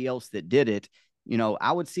anybody else that did it.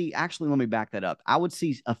 I would see, actually, let me back that up. I would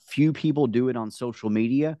see a few people do it on social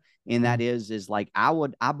media. And that Mm. is like, I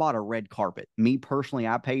bought a red carpet. Me personally,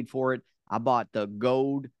 I paid for it. I bought the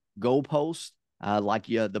gold post, like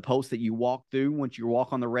the post that you walk through once you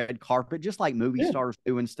walk on the red carpet, just like movie Yeah. stars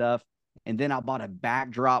do and stuff. And then I bought a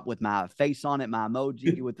backdrop with my face on it, my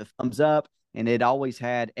emoji with the thumbs up. And it always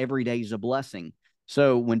had every day's a blessing.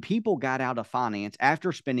 So when people got out of finance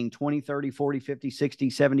after spending 20, 30, 40, 50, 60,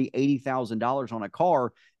 70, $80,000 on a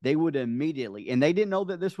car, they would immediately, and they didn't know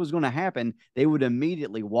that this was going to happen, they would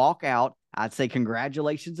immediately walk out. I'd say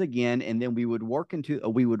congratulations again, and then we would walk into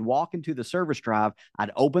the service drive.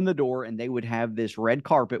 I'd open the door, and they would have this red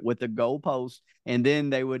carpet with the goalpost, and then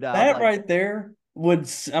they would That like, right there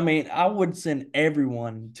I mean, I would send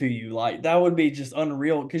everyone to you. Like that would be just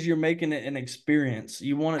unreal because you're making it an experience.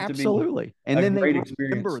 You want it to be absolutely. And a then they great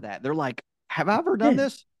remember experience. that. They're like, have I ever done Yeah.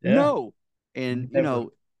 this? Yeah. No. And Never.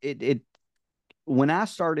 it when I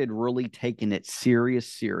started really taking it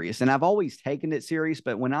serious, and I've always taken it serious,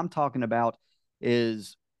 but when I'm talking about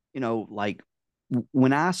is, like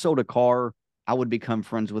when I sold a car, I would become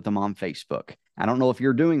friends with them on Facebook. I don't know if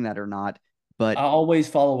you're doing that or not, but I always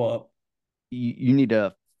follow up. you need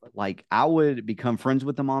to, like, I would become friends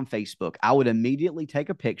with them on Facebook. I would immediately take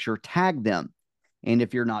a picture, tag them. And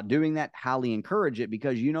if you're not doing that, highly encourage it,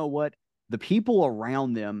 because you know what? The people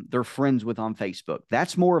around them, they're friends with on Facebook.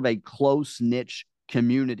 That's more of a close niche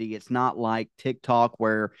community. It's not like TikTok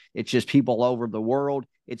where it's just people all over the world.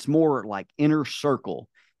 It's more like inner circle,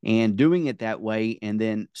 and doing it that way. And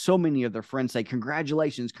then so many of their friends say,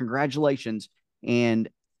 congratulations, congratulations. And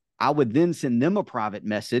I would then send them a private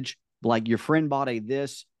message like, your friend bought a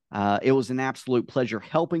this. It was an absolute pleasure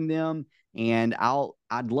helping them, and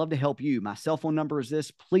I'd love to help you. My cell phone number is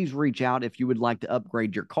this. Please reach out if you would like to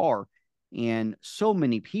upgrade your car. And so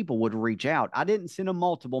many people would reach out. I didn't send them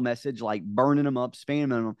multiple message like burning them up, spamming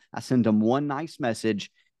them. I sent them one nice message.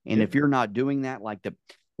 And Yeah. if you're not doing that,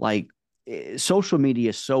 social media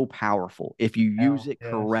is so powerful if you use Now, it yes.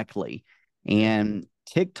 correctly. Yeah. And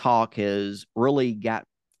TikTok has really got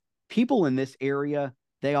people in this area,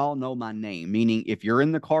 they all know my name. Meaning, if you're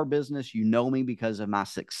in the car business, you know me because of my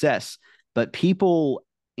success. But people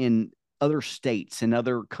in other states and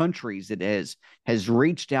other countries, it has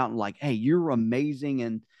reached out and like, hey, you're amazing.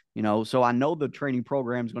 And so I know the training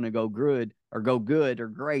program is going to go good or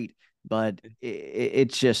great. but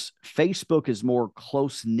it's just Facebook is more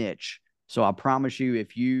close niche. So I promise you,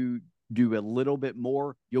 if you do a little bit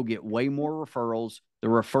more, you'll get way more referrals. The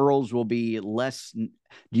referrals will be less. Do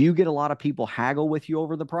you get a lot of people haggle with you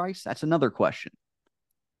over the price? That's another question.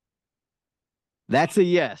 That's a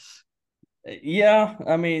yes. Yeah,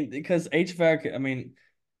 I mean, because HVAC, I mean,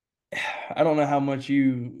 I don't know how much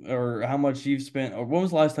you or how much you've spent, or when was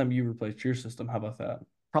the last time you replaced your system? How about that?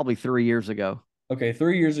 Probably 3 years ago. Okay,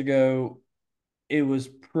 3 years ago, it was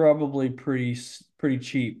probably pretty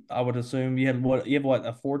cheap. I would assume you have what,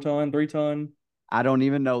 a 4 ton, 3 ton? I don't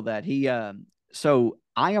even know that. So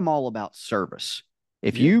I am all about service.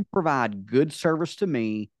 If Yeah, you provide good service to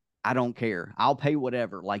me, I don't care. I'll pay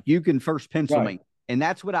whatever. Like you can first pencil right. me. And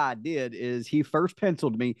that's what I did is he first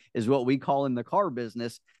penciled me is what we call in the car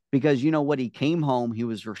business because you know what he came home he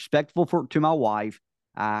was respectful to my wife.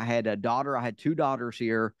 I had a daughter, I had two daughters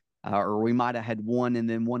here, or we might have had one and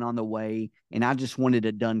then one on the way, and I just wanted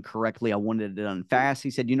it done correctly. I wanted it done fast.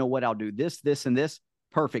 He said, "You know what? I'll do this and this.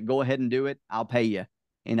 Perfect. Go ahead and do it. I'll pay you."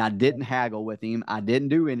 And I didn't haggle with him. I didn't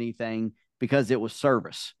do anything because it was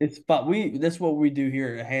service. It's but we that's what we do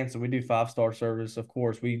here at Hanson. We do 5-star service, of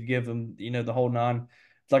course. We give them, the whole nine.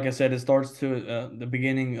 Like I said, it starts to the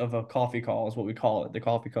beginning of a coffee call is what we call it, the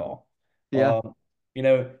coffee call. Yeah.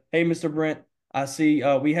 Hey, Mr. Brent, I see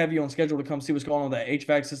we have you on schedule to come see what's going on with the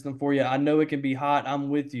HVAC system for you. I know it can be hot. I'm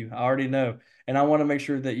with you. I already know. And I want to make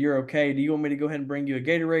sure that you're okay. Do you want me to go ahead and bring you a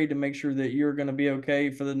Gatorade to make sure that you're going to be okay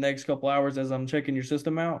for the next couple hours as I'm checking your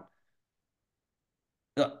system out?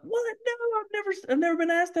 What? No, I've never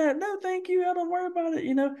been asked that. No, thank you. I don't worry about it.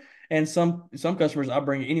 And some customers I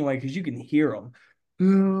bring anyway because you can hear them. Let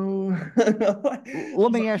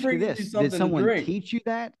me ask you Bringing you this. Did something to someone drink. teach you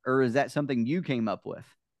that, or is that something you came up with?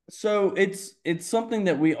 So it's something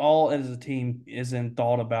that we all as a team isn't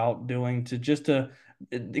thought about doing to just to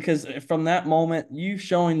because from that moment you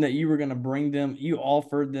showing that you were going to bring them, you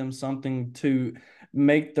offered them something to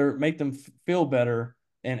make them feel better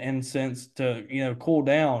and sense to cool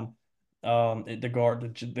down.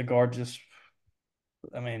 The guard just,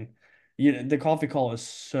 I mean, the coffee call is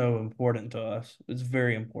so important to us. It's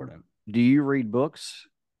very important. Do you read books?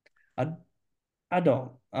 I I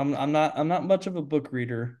don't. I'm not much of a book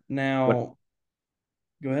reader. What? Now,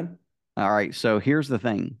 go ahead. All right. So here's the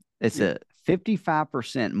thing. It's Yeah. a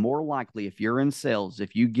 55% more likely if you're in sales,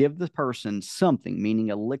 if you give the person something,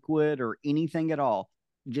 meaning a liquid or anything at all,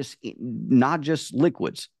 just not just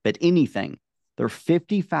liquids, but anything, they're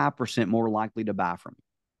 55% more likely to buy from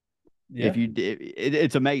you. If Yeah. you,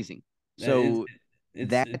 it's amazing. It's So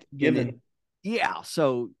it's that it's and it, given. yeah.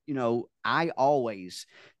 So, I always,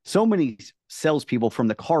 so many salespeople from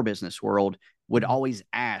the car business world would Mhm. always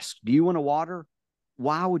ask, "Do you want a water?"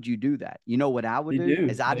 Why would you do that? You know what I would They do do.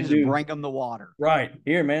 is I They just do. bring them the water. Right.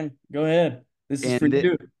 Here, man. Go ahead. This is for And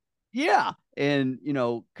you. yeah. And,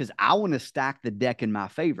 because I want to stack the deck in my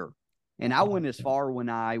favor. And I went as far when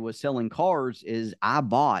I was selling cars is I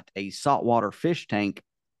bought a saltwater fish tank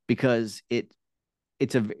because it's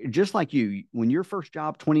just like you when your first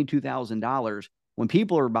job $22,000 when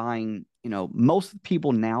people are buying most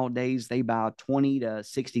people nowadays they buy 20 to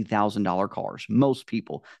 $60,000 cars, most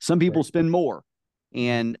people, some Right. people spend more, Mhm.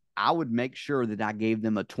 and I would make sure that I gave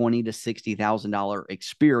them a 20 to $60,000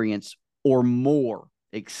 experience or more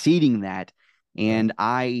exceeding that. Right. And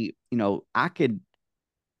I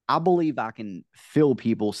believe I can feel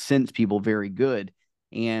people, sense people very good.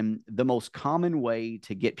 And the most common way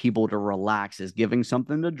to get people to relax is giving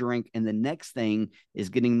something to drink. And the next thing is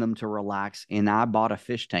getting them to relax. And I bought a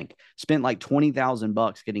fish tank, spent like 20,000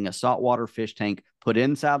 bucks getting a saltwater fish tank put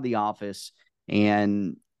inside the office.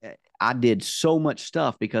 And I did so much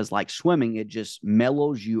stuff because, like swimming, it just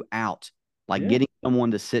mellows you out, like Yeah. getting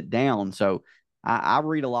someone to sit down. So I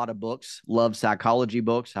read a lot of books, love psychology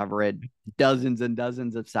books. I've read dozens and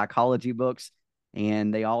dozens of psychology books,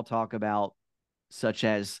 and they all talk about such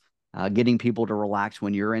as getting people to relax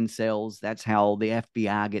when you're in sales. That's how the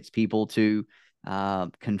FBI gets people to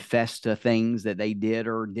confess to things that they did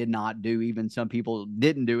or did not do. Even some people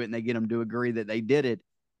didn't do it, and they get them to agree that they did it.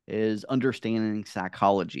 Is understanding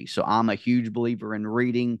psychology. So I'm a huge believer in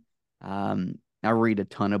reading. I read a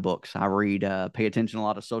ton of books. I read, pay attention to a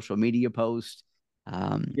lot of social media posts.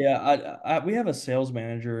 Um, Yeah, we have a sales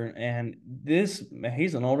manager, and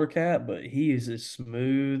he's an older cat, but he is as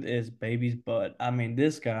smooth as baby's butt. I mean,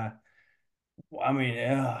 this guy. I mean,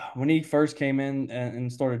 when he first came in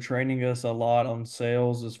and started training us a lot on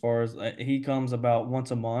sales, as far as he comes about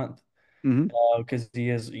once a month, mhm. because he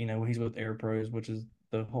is, he's with Air Pros, which is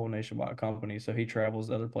the whole nationwide company, so he travels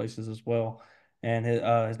to other places as well. And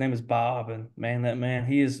his name is Bob, and man, that man,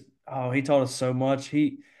 he taught us so much.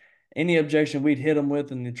 any objection we'd hit him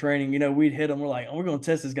with in the training, we'd hit him. We're like, oh, we're gonna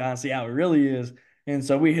test this guy and see how he really is. And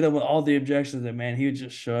so we hit him with all the objections, and man, he would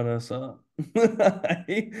just shut us up.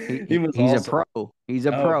 He was He's a awesome. pro. He's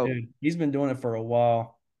a Oh, pro. dude, he's been doing it for a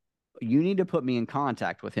while. You need to put me in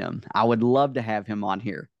contact with him. I would love to have him on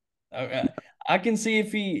here. Okay. I can see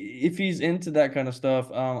if he's into that kind of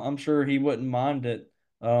stuff. I'm sure he wouldn't mind it.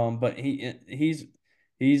 But he's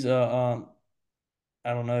I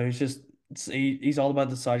don't know. He's all about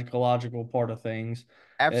the psychological part of things,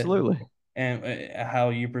 uh, Absolutely. and how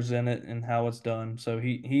you present it and how it's done. So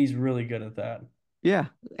he's really good at that. Yeah.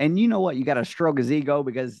 And you know what? You got to stroke his ego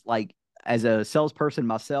because, like, as a salesperson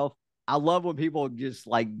myself, I love when people just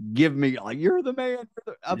like give me, like, you're the man.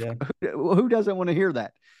 Yeah. Who doesn't want to hear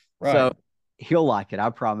that? So Right. he'll like it.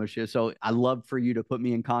 I promise you. So I love for you to put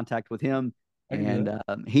me in contact with him I can do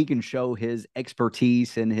and it. he can show his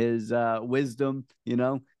expertise and his wisdom,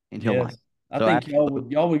 and he'll like it. Yes. I So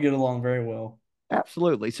think y'all would get along very well.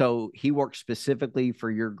 absolutely. So he works specifically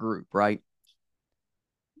for your group, right?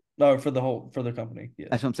 No, for the company. That's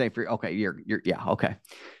Yes. what I'm saying for okay, yeah, okay.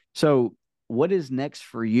 So what is next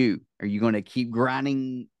for you? Are you going to keep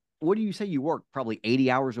grinding? What do you say you work? Probably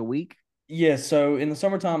 80 hours a week? Yes. So in the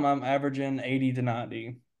summertime, I'm averaging 80 to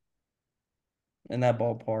 90 in that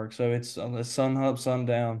ballpark. So it's sun up, sun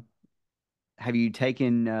down. Have you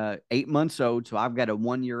taken 8 months old? So I've got a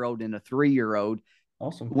 1 year old and a 3 year old.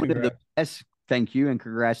 Awesome. One of the Congrats. best, thank you, and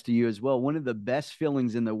congrats to you as well. One of the best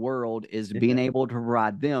feelings in the world is being Yeah. able to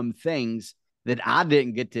provide them things that I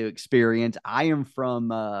didn't get to experience. I am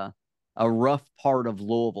from a rough part of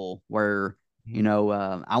Louisville where,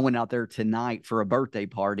 Mhm. I went out there tonight for a birthday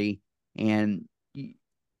party, and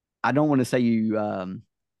I don't want to say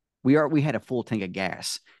we had a full tank of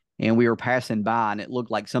gas and we were passing by and it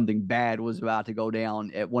looked like something bad was about to go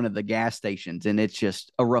down at one of the gas stations, and it's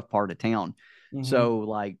just a rough part of town. Mhm. So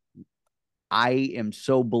like I am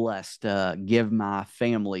so blessed to give my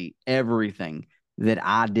family everything that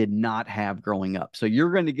I did not have growing up. So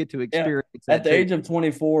you're going to get to Yeah. experience At that the too. age of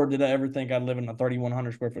 24, did I ever think I'd live in a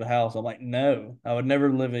 3,100 square foot house? I'm like, no, I would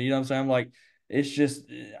never live it. You know what I'm saying? I'm like, it's just,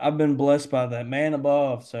 I've been blessed by that man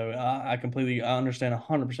above. So I understand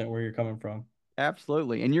 100% where you're coming from.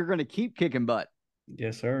 Absolutely. And you're going to keep kicking butt.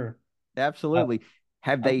 Yes, sir. I, Absolutely.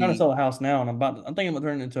 Have I'm trying to they sell a house now, and I'm thinking about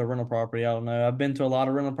turning it into a rental property. I don't know. I've been to a lot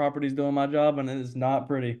of rental properties doing my job, and it is not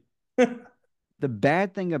pretty. the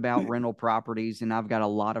bad thing about rental properties, and I've got a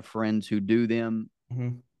lot of friends who do them,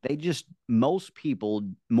 Mhm. they just, most people,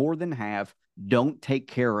 more than half, don't take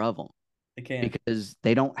care of them They can't. because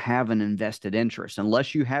they don't have an invested interest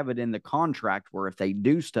unless you have it in the contract where if they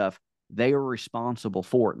do stuff, they are responsible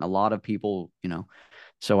for it. And a lot of people,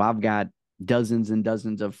 so I've got dozens and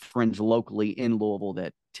dozens of friends locally in Louisville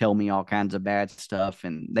that tell me all kinds of bad stuff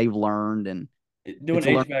and they've learned, and Doing it's a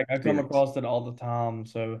learning HVAC, I come experience. across it all the time.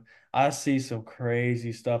 So I see some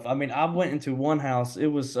crazy stuff. I mean, I went into one house, it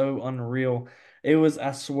was so unreal. It was,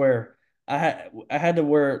 I swear, I had to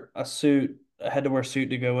wear a suit. I had to wear a suit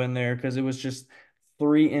to go in there because it was just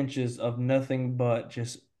 3 inches of nothing but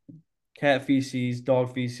just cat feces,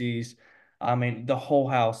 dog feces. I mean, the whole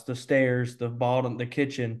house, the stairs, the bottom, the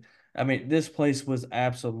kitchen. I mean, this place was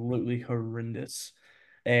absolutely horrendous.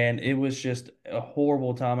 And it was just a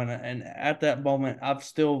horrible time. And at that moment, I've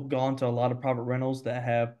still gone to a lot of private rentals that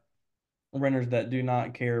have renters that do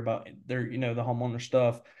not care about the homeowner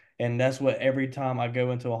stuff. And that's what every time I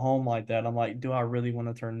go into a home like that, I'm like, do I really want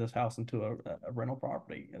to turn this house into a rental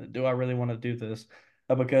property? Do I really want to do this?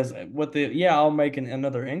 Because yeah, I'll make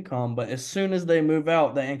another income, but as soon as they move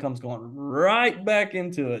out, the income's going right back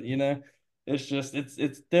into it.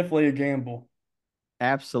 It's definitely a gamble.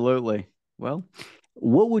 Absolutely. Well,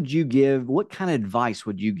 what kind of advice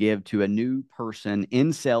would you give to a new person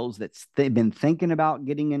in sales that's been thinking about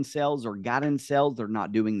getting in sales or got in sales? They're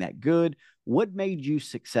not doing that good. What made you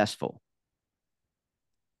successful?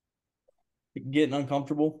 Getting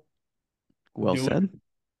uncomfortable, Well doing said.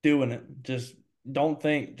 doing it. Just don't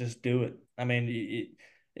think, just do it. I mean,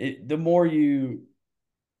 the more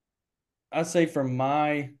I say from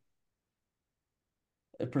my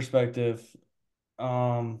perspective,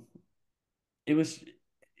 um, it was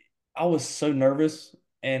I was so nervous,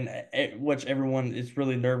 and which everyone is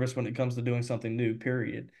really nervous when it comes to doing something new.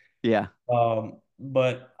 Period. Yeah,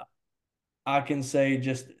 But I can say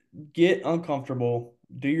just get uncomfortable,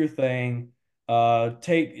 do your thing.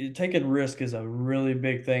 Taking risk is a really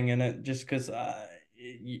big thing in it. Just because,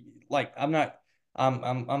 like,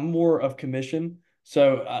 I'm more of commission.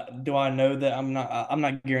 So do I know that I'm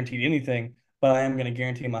not guaranteed anything, but I am going to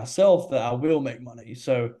guarantee myself that I will make money.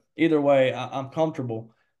 So either way, I'm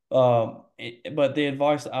comfortable. But the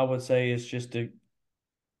advice I would say is just to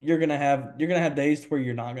you're gonna have days where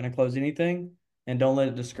you're not gonna close anything, and don't let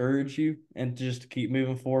it discourage you, and just keep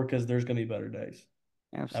moving forward because there's gonna be better days.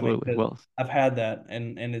 I mean, Absolutely. because Well, I've had that,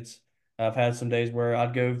 and I've had some days where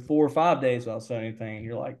I'd go 4 or 5 days without saying anything, and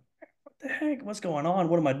you're like, what the heck? What's going on?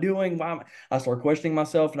 What am I doing? Why am I start questioning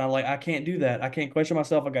myself, and I'm like, I can't do that. I can't question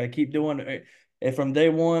myself. I got to keep doing it. And from day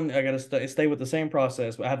one, I got to stay with the same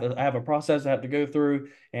process. I have a process I have to go through,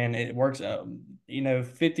 and it works,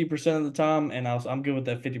 50% of the time, and I'm good with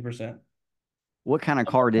that 50%. what kind of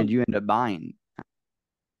car did you end up buying?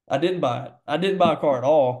 I didn't buy it. I didn't buy a car at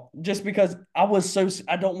all, just because I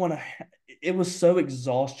don't want to. It was so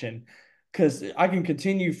exhaustion, because I can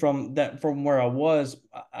continue from where I was.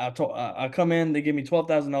 I come in, they give me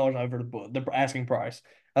 $12,000 over the asking price.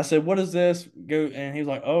 I said, "What is this?" Go, and he was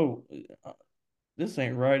like, "Oh, this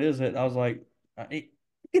ain't right, is it?" I was like, "You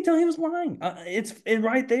can tell he was lying. It's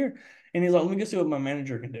right there." And he's like, "Let me go see what my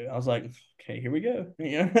manager can do." I was like, "Okay, here we go."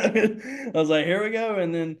 I was like, "Here we go."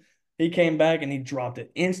 And then he came back and he dropped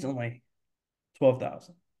it instantly.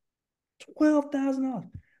 12,000. $12,000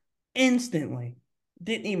 instantly.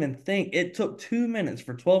 Didn't even think. It took 2 minutes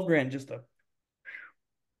for 12 grand just to.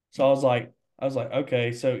 So I was like,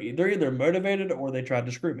 okay, so they're either motivated or they tried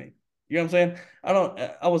to screw me. You know what I'm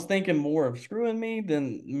saying? I was thinking more of screwing me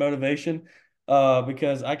than motivation.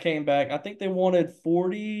 Because I came back. I think they wanted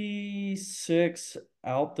 46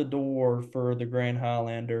 out the door for the Grand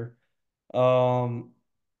Highlander. Um,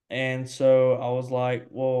 and so I was like,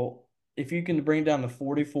 well, if you can bring down to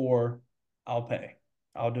 44, I'll pay.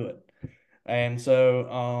 I'll do it. And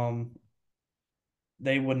so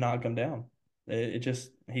they would not come down. It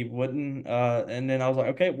just he wouldn't. And then I was like,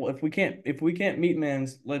 okay, well, if we can't meet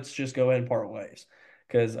men's, let's just go ahead and part ways,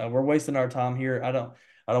 because we're wasting our time here. I don't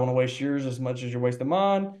want to waste yours as much as you're wasting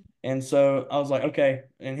mine. And so I was like, okay.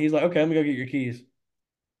 And he's like, okay, let me go get your keys.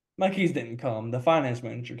 My keys didn't come. The finance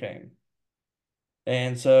manager came.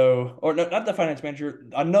 And so, or no, not the finance manager,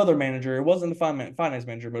 another manager. It wasn't the finance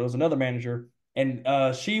manager, but it was another manager. And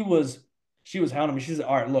she was hounding me. She said,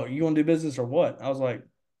 "All right, look, you want to do business or what?" I was like,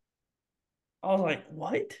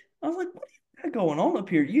 what? I was like, what do you got going on up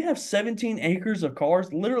here? You have 17 acres of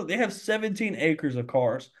cars. Literally, they have 17 acres of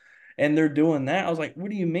cars, and they're doing that. I was like,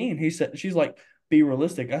 what do you mean? She's like, be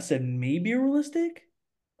realistic. I said, me be realistic?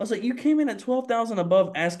 I was like, you came in at 12,000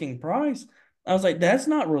 above asking price. I was like, that's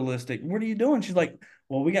not realistic. What are you doing? She's like,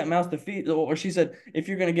 well, we got mouths to feed. Or she said, if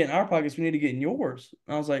you're gonna get in our pockets, we need to get in yours.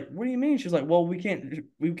 And I was like, what do you mean? She's like, well, we can't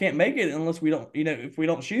make it unless we don't, if we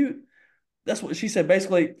don't shoot. That's what she said.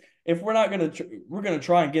 Basically, if we're not we're gonna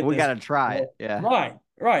try and get We this. got to try it. Yeah. Right,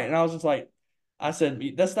 right. And I was just like, I said,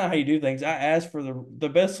 that's not how you do things. I asked for the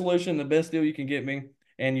best solution, the best deal you can get me,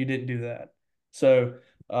 and you didn't do that. So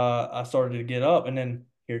I started to get up, and then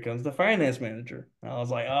here comes the finance manager. And I was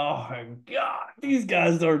like, oh my God, these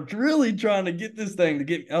guys are really trying to get this thing to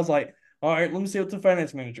get me. I was like, all right, let me see what the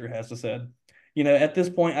finance manager has to say. At this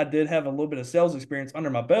point, I did have a little bit of sales experience under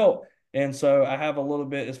my belt, and so I have a little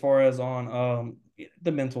bit as far as on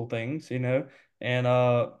the mental things. And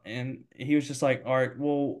he was just like, all right,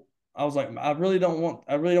 well, I was like, I really don't want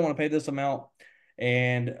to pay this amount.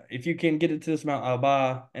 And if you can get it to this amount, I'll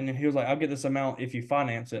buy. And then he was like, I'll get this amount if you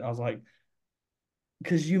finance it. I was like,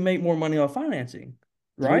 because you make more money off financing,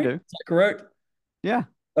 We right? Is do. that correct? Yeah.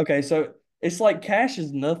 Okay, so it's like cash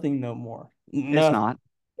is nothing no more. It's Nothing. not.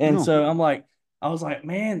 And No. so I was like,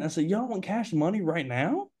 man, I said, y'all want cash money right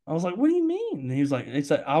now? I was like, what do you mean? And he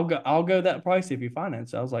said, I'll go that price if you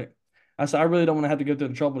finance. I said, I really don't want to have to go through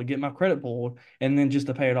the trouble to get my credit pulled and then just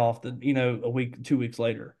to pay it off a week, 2 weeks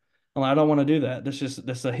later. I'm like, I don't want to do that.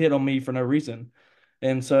 That's a hit on me for no reason.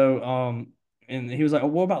 And so, and he was like, oh,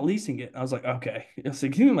 what about leasing it? I was like, okay. I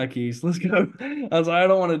said, give me my keys. Let's go. I was like, I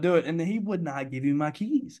don't want to do it. And then he would not give me my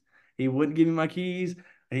keys. He wouldn't give me my keys.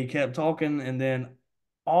 He kept talking. And then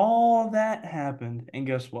all that happened. And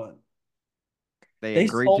guess what? They They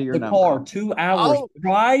agreed to sold your the number. car 2 hours Oh,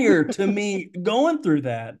 prior to me going through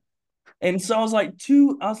that. And so I was like,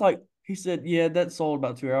 he said, yeah, that sold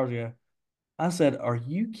about 2 hours ago. I said, "Are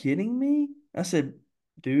you kidding me?" I said,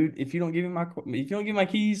 "Dude, if you don't give me my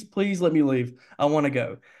keys, please let me leave. I want to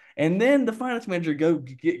go." And then the finance manager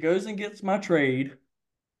goes and gets my trade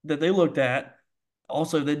that they looked at.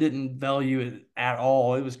 Also, they didn't value it at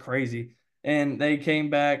all. It was crazy. And they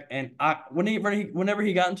came back, and whenever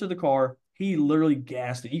he got into the car, he literally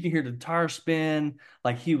gassed it. You can hear the tire spin.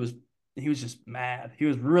 Like he was just mad. He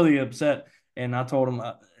was really upset. And I told him,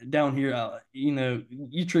 down here,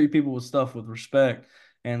 you treat people with stuff with respect.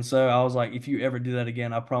 And so I was like, if you ever do that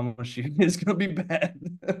again, I promise you, it's gonna be bad.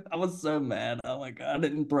 I was so mad. Oh my God, I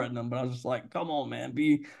didn't threaten him, but I was just like, come on, man,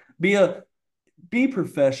 be a be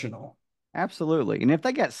professional. Absolutely. And if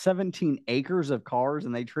they got 17 acres of cars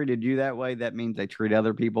and they treated you that way, that means they treat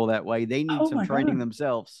other people that way. They need Oh some my training God.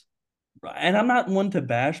 themselves. And I'm not one to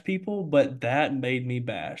bash people, but that made me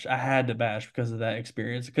bash. I had to bash because of that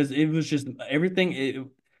experience because it was just everything.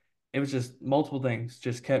 It was just multiple things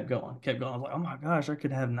just kept going, kept going. I was like, oh my gosh, I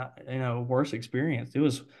could have not, a worse experience. It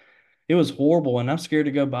was horrible, and I'm scared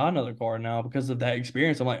to go buy another car now because of that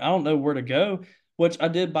experience. I'm like, I don't know where to go. Which I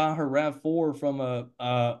did buy her Rav4 from a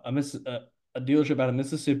dealership out of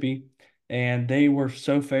Mississippi, and they were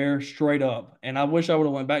so fair, straight up. And I wish I would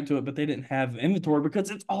have went back to it, but they didn't have inventory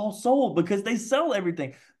because it's all sold because they sell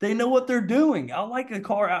everything. They know what they're doing. I like a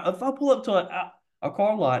car. If I pull up to a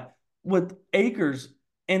car lot with acres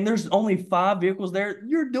and there's only 5 vehicles there,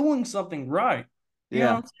 you're doing something right. You know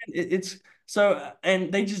Yeah. what I'm saying? It's so,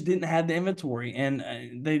 and they just didn't have the inventory, and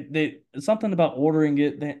they something about ordering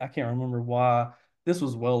it. I can't remember why. This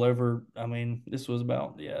was well over. I mean, this was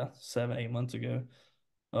about 7, 8 months ago.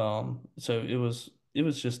 So it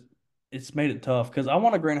was just it's made it tough because I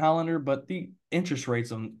want a Grand Highlander, but the interest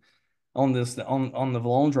rates on the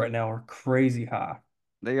loans right now are crazy high.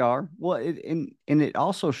 They are. Well, and it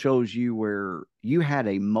also shows you where you had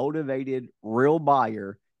a motivated, real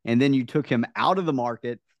buyer, and then you took him out of the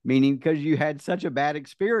market, meaning because you had such a bad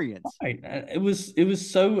experience. Right. It was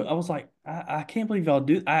so I was like, I can't believe y'all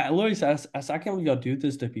do. I literally said, I said, I can't believe y'all do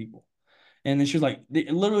this to people. And then she was like,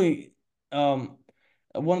 literally, um,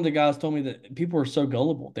 one of the guys told me that people are so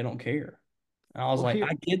gullible, they don't care. And I was Well, like, here,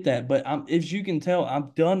 I get that, but as you can tell,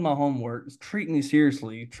 I've done my homework. Treat me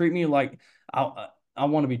seriously. Treat me like I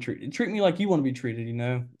want to be treated. Treat me like you want to be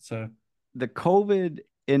treated. So the COVID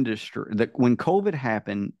industry, that when COVID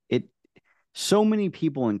happened, it so many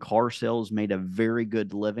people in car sales made a very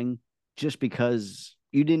good living just because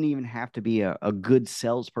you didn't even have to be a good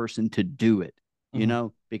salesperson to do it,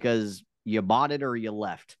 mhm. because you bought it or you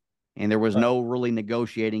left. And there was Right. no really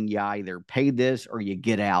negotiating. You either pay this or you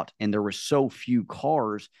get out. And there were so few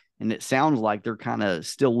cars. And it sounds like they're kind of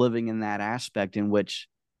still living in that aspect in which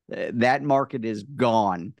that market is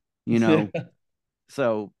gone, you know,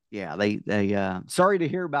 so yeah, they sorry to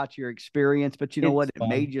hear about your experience, but you know what? It's It fine.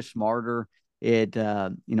 made you smarter.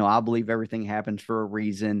 I believe everything happens for a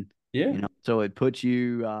reason, Yeah. so it puts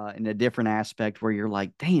you in a different aspect where you're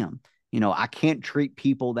like, damn, I can't treat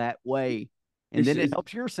people that way. And It's then it it's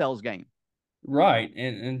helps your sales game. Right,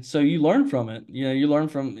 and so you learn from it. You learn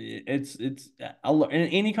from it's in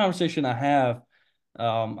any conversation I have,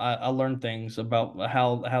 I learn things about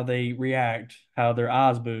how they react, how their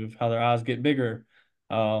eyes move, how their eyes get bigger.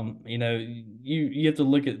 You have to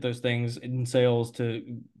look at those things in sales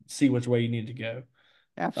to see which way you need to go. Um,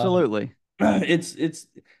 Absolutely. it's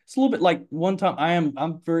a little bit like one time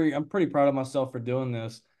I'm pretty proud of myself for doing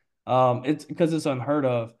this. It's because it's unheard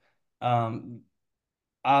of. Um,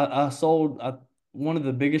 I sold one of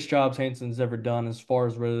the biggest jobs Hanson's ever done as far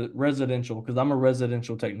as residential because I'm a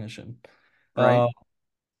residential technician. Right. Uh,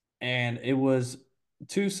 and it was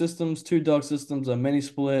two systems, two duct systems, a mini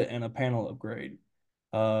split, and a panel upgrade,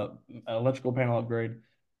 electrical panel upgrade.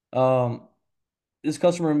 Um, this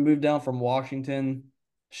customer moved down from Washington.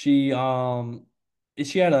 She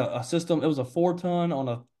had a system. It was a 4 ton on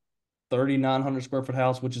a 3,900 square foot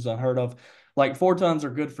house, which is unheard of. Like 4 tons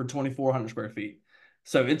are good for 2,400 square feet.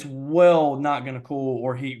 So it's well not going to cool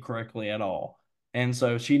or heat correctly at all. And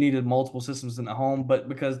so she needed multiple systems in the home, but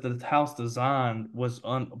because the house design was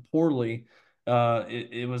poorly,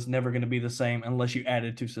 it was never going to be the same unless you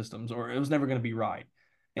added two systems, or it was never going to be right.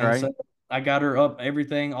 And Right. so I got her up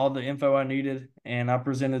everything, all the info I needed, and I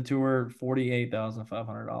presented to her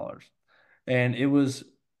 $48,500. And it was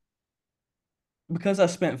because I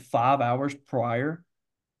spent 5 hours prior,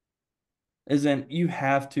 is then you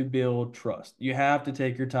have to build trust. You have to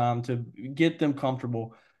take your time to get them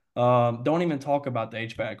comfortable. Don't even talk about the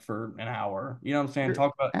HVAC for an hour. You know what I'm saying? You're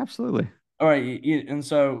Talk about absolutely. all right. And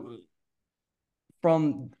so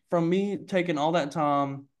from me taking all that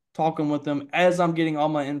time talking with them as I'm getting all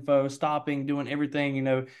my info, stopping, doing everything,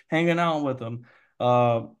 hanging out with them,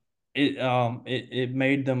 uh, it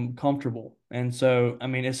made them comfortable. And so I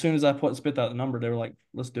mean, as soon as I spit that number, they were like,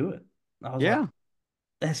 "Let's do it." I was like, Yeah.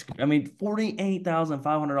 I mean,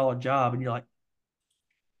 $48,500 job, and you're like,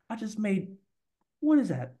 I just made what is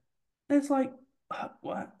that? It's like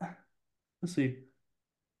what? Let's see,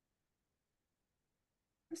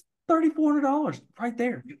 it's $3,400 right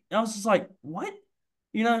there. I was just like, what?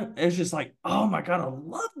 It's just like, oh my God, I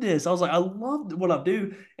love this. I was like, I love what I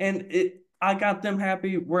do, and I got them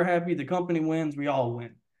happy. We're happy. The company wins. We all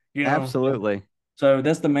win. You know. Absolutely. So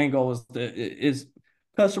that's the main goal is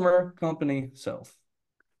customer, company, self.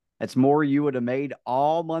 That's more you would have made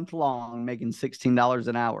all month long, making $16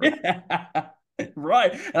 an hour.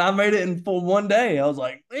 Right. And I made it in for one day. I was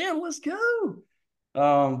like, man, let's go.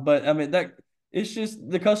 But I mean that it's just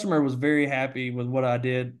the customer was very happy with what I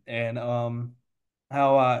did and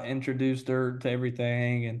how I introduced her to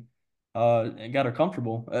everything and got her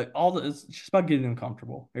comfortable. It's just about getting them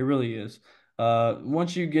comfortable. It really is.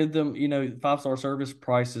 Once you give them, 5-star service,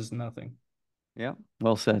 price is nothing. Yeah,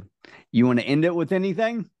 well said. You want to end it with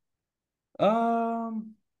anything?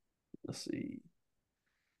 Um, let's see.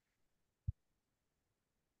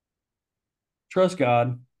 Trust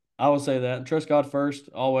God. I would say that. Trust God first,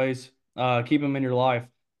 always. Keep him in your life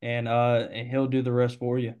and he'll do the rest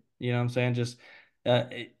for you. You know what I'm saying? Just uh,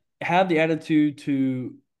 have the attitude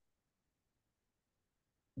to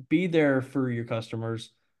be there for your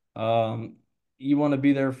customers. Um, you want to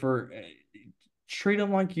be there for treat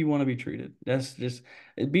them like you want to be treated. That's just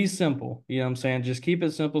it be simple. You know what I'm saying? Just keep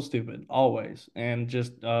it simple, stupid, always. And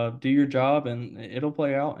just do your job and it'll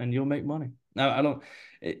play out and you'll make money. Now I don't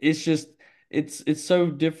it's just it's so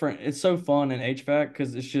different. It's so fun in HVAC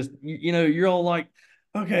because it's just you're all like,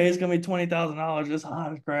 okay, it's gonna be $20,000. It's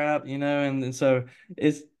hot as crap, and so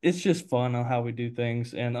it's just fun on how we do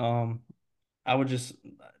things. And I would just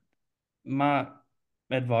my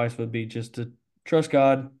advice would be just to trust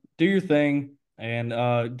God, do your thing, and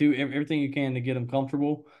do everything you can to get them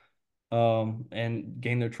comfortable, and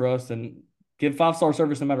gain their trust, and give 5-star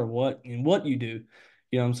service no matter what and what you do.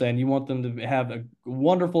 You know what I'm saying? You want them to have a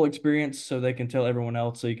wonderful experience so they can tell everyone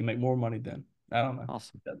else so you can make more money then. I don't know.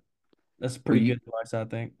 Awesome. That's Well, pretty good advice, I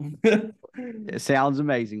think. it sounds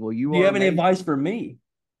amazing. Well, you Do you are have any amazing. advice for me?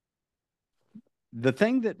 The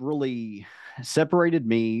thing that really separated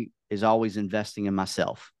me is always investing in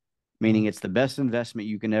myself, meaning it's the best investment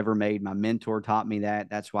you can ever make. My mentor taught me that.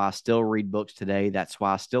 That's why I still read books today. That's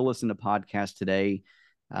why I still listen to podcasts today.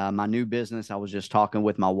 My new business, I was just talking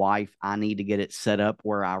with my wife. I need to get it set up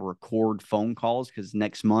where I record phone calls because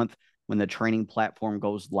next month, when the training platform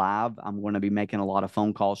goes live, I'm going to be making a lot of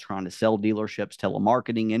phone calls trying to sell dealerships,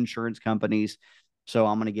 telemarketing, insurance companies. So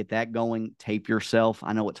I'm going to get that going. Tape yourself.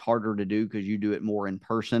 I know it's harder to do because you do it more in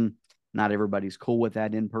person. Not everybody's cool with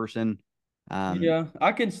that in person. Um, Yeah,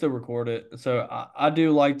 I can still record it. So I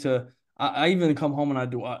do like to. I even come home and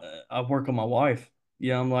I work on my wife.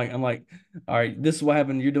 Yeah, I'm like, all right, this is what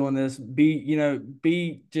happened. You're doing this.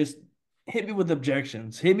 Be just hit me with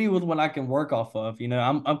objections. Hit me with what I can work off of.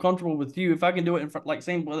 I'm comfortable with you if I can do it in front. Like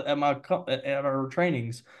same at at our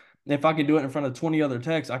trainings. If I can do it in front of 20 other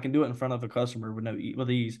techs, I can do it in front of a customer with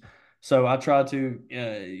ease. So I try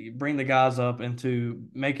to bring the guys up into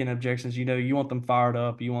making objections. You want them fired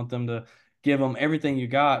up. You want them to give them everything you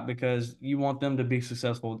got because you want them to be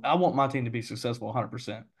successful. I want my team to be successful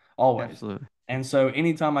 100%, always. absolutely. And so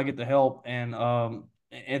anytime I get the help and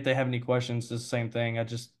if they have any questions, it's the same thing.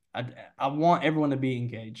 I want everyone to be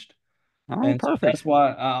engaged. All right, And so perfect. that's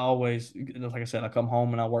why I always, like I said, I come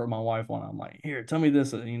home and I work with my wife on it. I'm like, here, tell me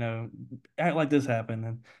this, act like this happened.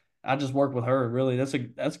 And I just work with her. Really, that's a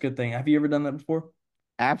good thing. Have you ever done that before?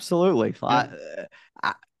 Absolutely.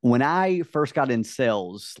 Yeah. When I first got in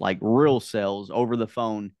sales, like real sales over the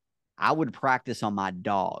phone, I would practice on my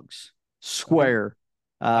dogs. Okay. Swear.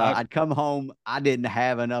 I, I'd come home. I didn't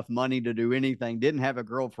have enough money to do anything, didn't have a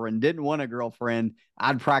girlfriend, didn't want a girlfriend.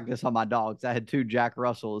 I'd practice on my dogs. I had two Jack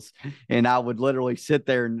Russells, and I would literally sit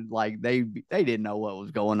there and like they didn't know what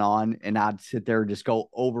was going on. And I'd sit there and just go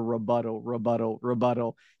over rebuttal, rebuttal,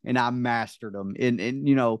 rebuttal, and I mastered them. And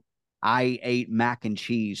I ate mac and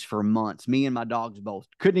cheese for months. Me and my dogs both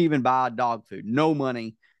couldn't even buy dog food, no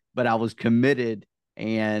money, but I was committed.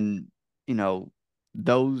 And, you know,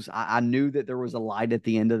 I knew that there was a light at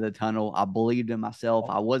the end of the tunnel. I believed in myself.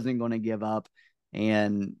 I wasn't going to give up.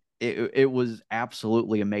 And it was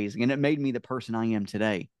absolutely amazing. And it made me the person I am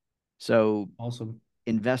today. So awesome.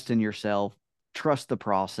 invest in yourself, trust the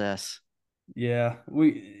process. Yeah,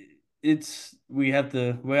 we I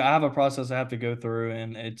have a process I have to go through,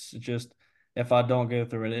 and it's just if I don't go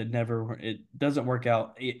through it, it doesn't work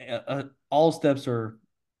out. All steps are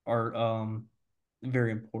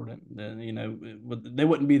very important. Then they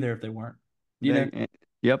wouldn't be there if they weren't. You know, They,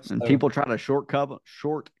 yep. And so people try to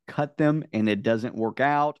shortcut them, and it doesn't work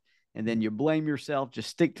out. And then you blame yourself. Just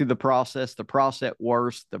stick to the process. The process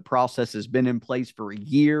works. The process has been in place for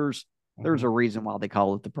years. There's mhm. a reason why they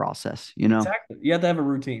call it the process. Exactly. You have to have a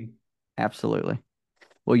routine. Absolutely.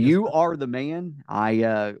 Well, Yes, you sir. are the man. I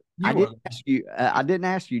You didn't are. ask you. I didn't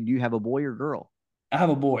ask you. Do you have a boy or girl? I have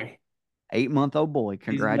a boy. 8-month-old boy. He's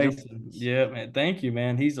amazing. Congratulations. Yeah, man. Thank you,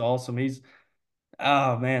 man. He's awesome.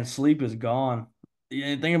 Oh man, sleep is gone.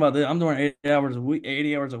 Yeah, think about this. I'm doing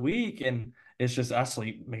 80 hours a week, and It's just I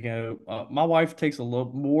sleep. My wife takes a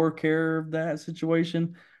little more care of that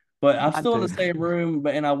situation, but I'm Mine still in the too. same room.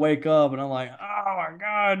 But and I wake up and I'm like, oh my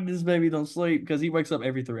God, this baby don't sleep because he wakes up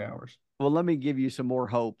every 3 hours. Well, let me give you some more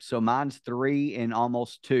hope. So mine's 3 and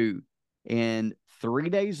almost 2. And 3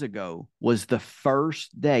 days ago was the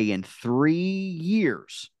first day in 3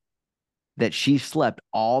 years that she slept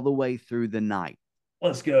all the way through the night.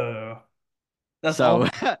 Let's go. That's So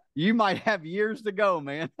awesome. you might have years to go,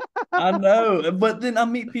 man. I know, but then I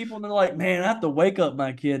meet people and they're like, "Man, I have to wake up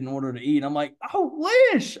my kid in order to eat." I'm like, I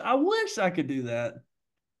wish I could do that."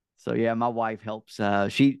 So yeah, my wife helps. I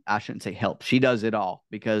shouldn't say help. She does it all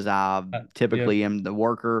because I Yeah, typically am the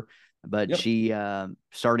worker. But yep, she,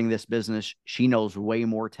 starting this business, she knows way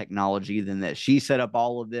more technology than that. She set up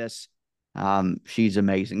all of this. She's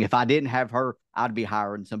amazing. If I didn't have her, I'd be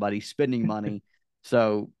hiring somebody, spending money.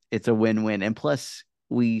 So it's a win-win. And plus,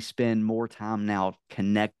 we spend more time now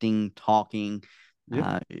connecting, talking. yep.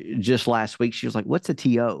 Uh, just last week, she was like, "What's a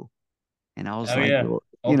TO?" And I was Oh like, yeah, "Well,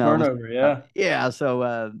 all turnover. Yeah, yeah."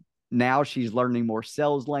 So now she's learning more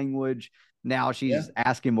sales language. Now yeah. she's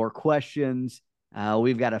asking more questions.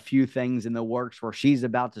 We've got a few things in the works where she's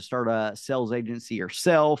about to start a sales agency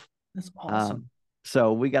herself. That's Um, awesome.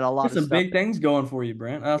 so we got a lot There's of some stuff. big things going for you,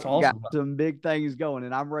 Brent. That's Got awesome. some big things going,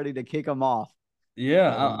 and I'm ready to kick them off.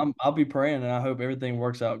 Yeah, So, I'll be praying, and I hope everything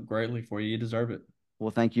works out greatly for you. You deserve it.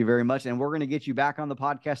 well, thank you very much. And we're going to get you back on the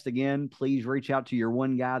podcast again. Please reach out to your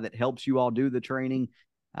one guy that helps you all do the training.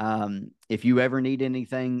 If you ever need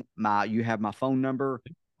anything, you have my phone number.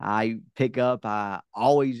 I pick up. I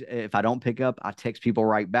always, if I don't pick up, I text people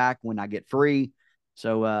right back when I get free.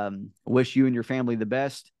 So, wish you and your family the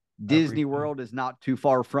best. I Disney appreciate it. World is not too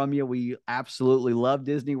far from you. We absolutely love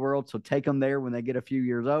Disney World. So take them there when they get a few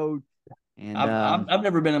years old. And I've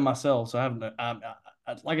never been in myself, so I haven't.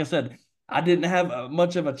 Like I said, I didn't have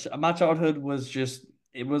much of my childhood was just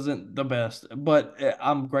it wasn't the best, but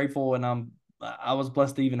I'm grateful and I was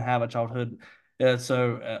blessed to even have a childhood.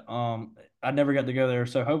 I never got to go there,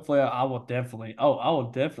 so hopefully I will definitely. Oh, I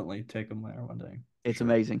will definitely take them there one day. it's Sure.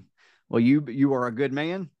 amazing. Well, you are a good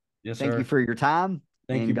man. Yes, Thank you sir. for your time,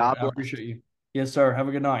 Thank and you, God Brent. I bless. appreciate you. Yes, sir. Have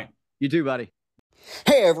a good night. You too, buddy.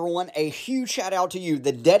 Hey everyone, a huge shout out to you,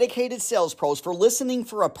 the dedicated sales pros, for listening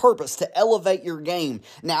for a purpose to elevate your game.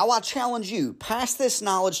 Now I challenge you, pass this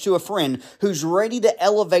knowledge to a friend who's ready to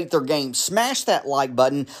elevate their game. Smash that like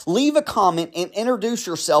button, leave a comment, and introduce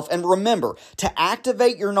yourself. And remember to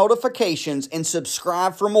activate your notifications and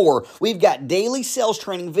subscribe for more. We've got daily sales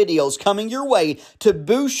training videos coming your way to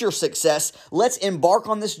boost your success. Let's embark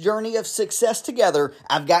on this journey of success together.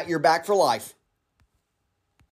 I've got your back for life.